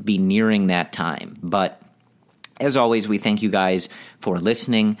be nearing that time, but. As always, we thank you guys for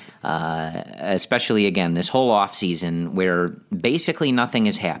listening, especially, again, this whole off season where basically nothing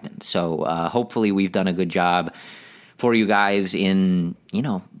has happened. So hopefully we've done a good job for you guys in,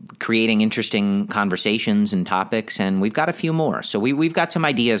 creating interesting conversations and topics, and we've got a few more. So we've got some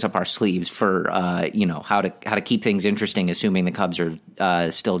ideas up our sleeves for, how to keep things interesting, assuming the Cubs are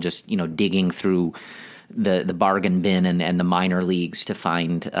still just, digging through the bargain bin and the minor leagues to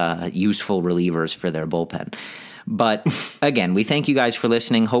find useful relievers for their bullpen. But again, we thank you guys for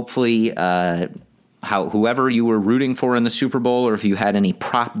listening. Hopefully, whoever you were rooting for in the Super Bowl, or if you had any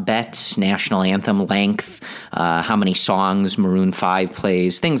prop bets, national anthem length, how many songs Maroon 5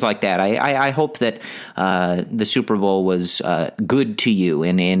 plays, things like that. I hope that the Super Bowl was good to you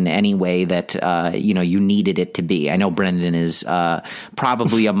in any way that you needed it to be. I know Brendan is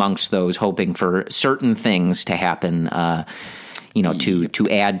probably amongst those hoping for certain things to happen. To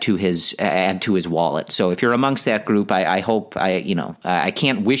add to his wallet. So if you're amongst that group, I hope I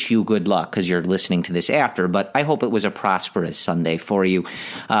can't wish you good luck because you're listening to this after, but I hope it was a prosperous Sunday for you.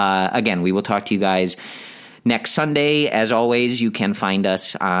 Again, we will talk to you guys next Sunday. As always, you can find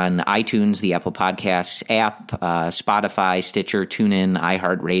us on iTunes, the Apple Podcasts app, Spotify, Stitcher, TuneIn,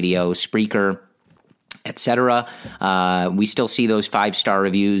 iHeartRadio, Spreaker, etc. We still see those 5-star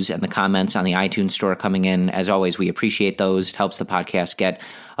reviews and the comments on the iTunes store coming in. As always, we appreciate those. It helps the podcast get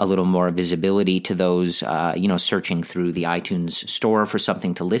a little more visibility to those, searching through the iTunes store for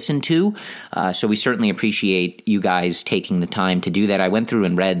something to listen to. So we certainly appreciate you guys taking the time to do that. I went through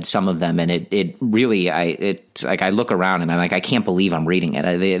and read some of them, and it really, it's like I look around and I'm like, I can't believe I'm reading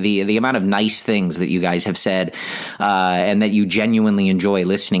it. The amount of nice things that you guys have said, and that you genuinely enjoy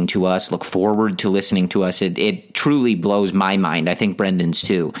listening to us, look forward to listening to us. It truly blows my mind. I think Brendan's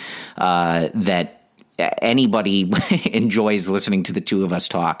too, that anybody enjoys listening to the two of us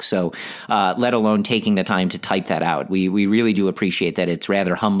talk. So let alone taking the time to type that out. We really do appreciate that. It's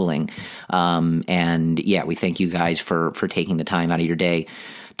rather humbling. And we thank you guys for taking the time out of your day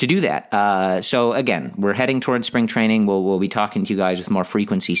to do that. So again, we're heading towards spring training. We'll be talking to you guys with more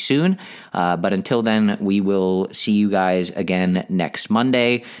frequency soon. But until then, we will see you guys again next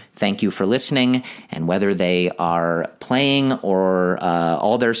Monday. Thank you for listening. And whether they are playing or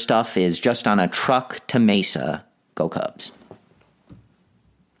all their stuff is just on a truck to Mesa, go Cubs.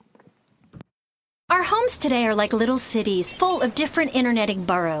 Our homes today are like little cities, full of different interneting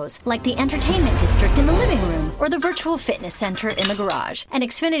boroughs, like the entertainment district in the living room or the virtual fitness center in the garage. And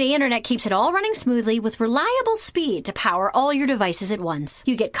Xfinity Internet keeps it all running smoothly with reliable speed to power all your devices at once.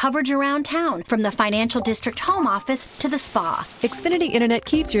 You get coverage around town, from the financial district home office to the spa. Xfinity Internet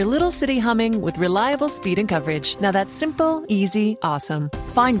keeps your little city humming with reliable speed and coverage. Now that's simple, easy, awesome.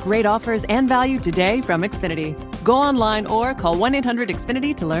 Find great offers and value today from Xfinity. Go online or call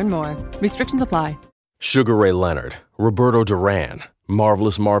 1-800-XFINITY to learn more. Restrictions apply. Sugar Ray Leonard, Roberto Duran,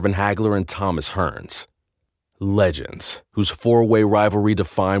 Marvelous Marvin Hagler, and Thomas Hearns. Legends, whose four-way rivalry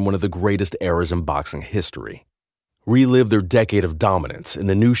defined one of the greatest eras in boxing history. Relive their decade of dominance in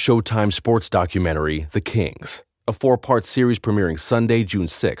the new Showtime sports documentary, The Kings, a 4-part series premiering Sunday, June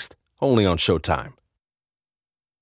 6th, only on Showtime.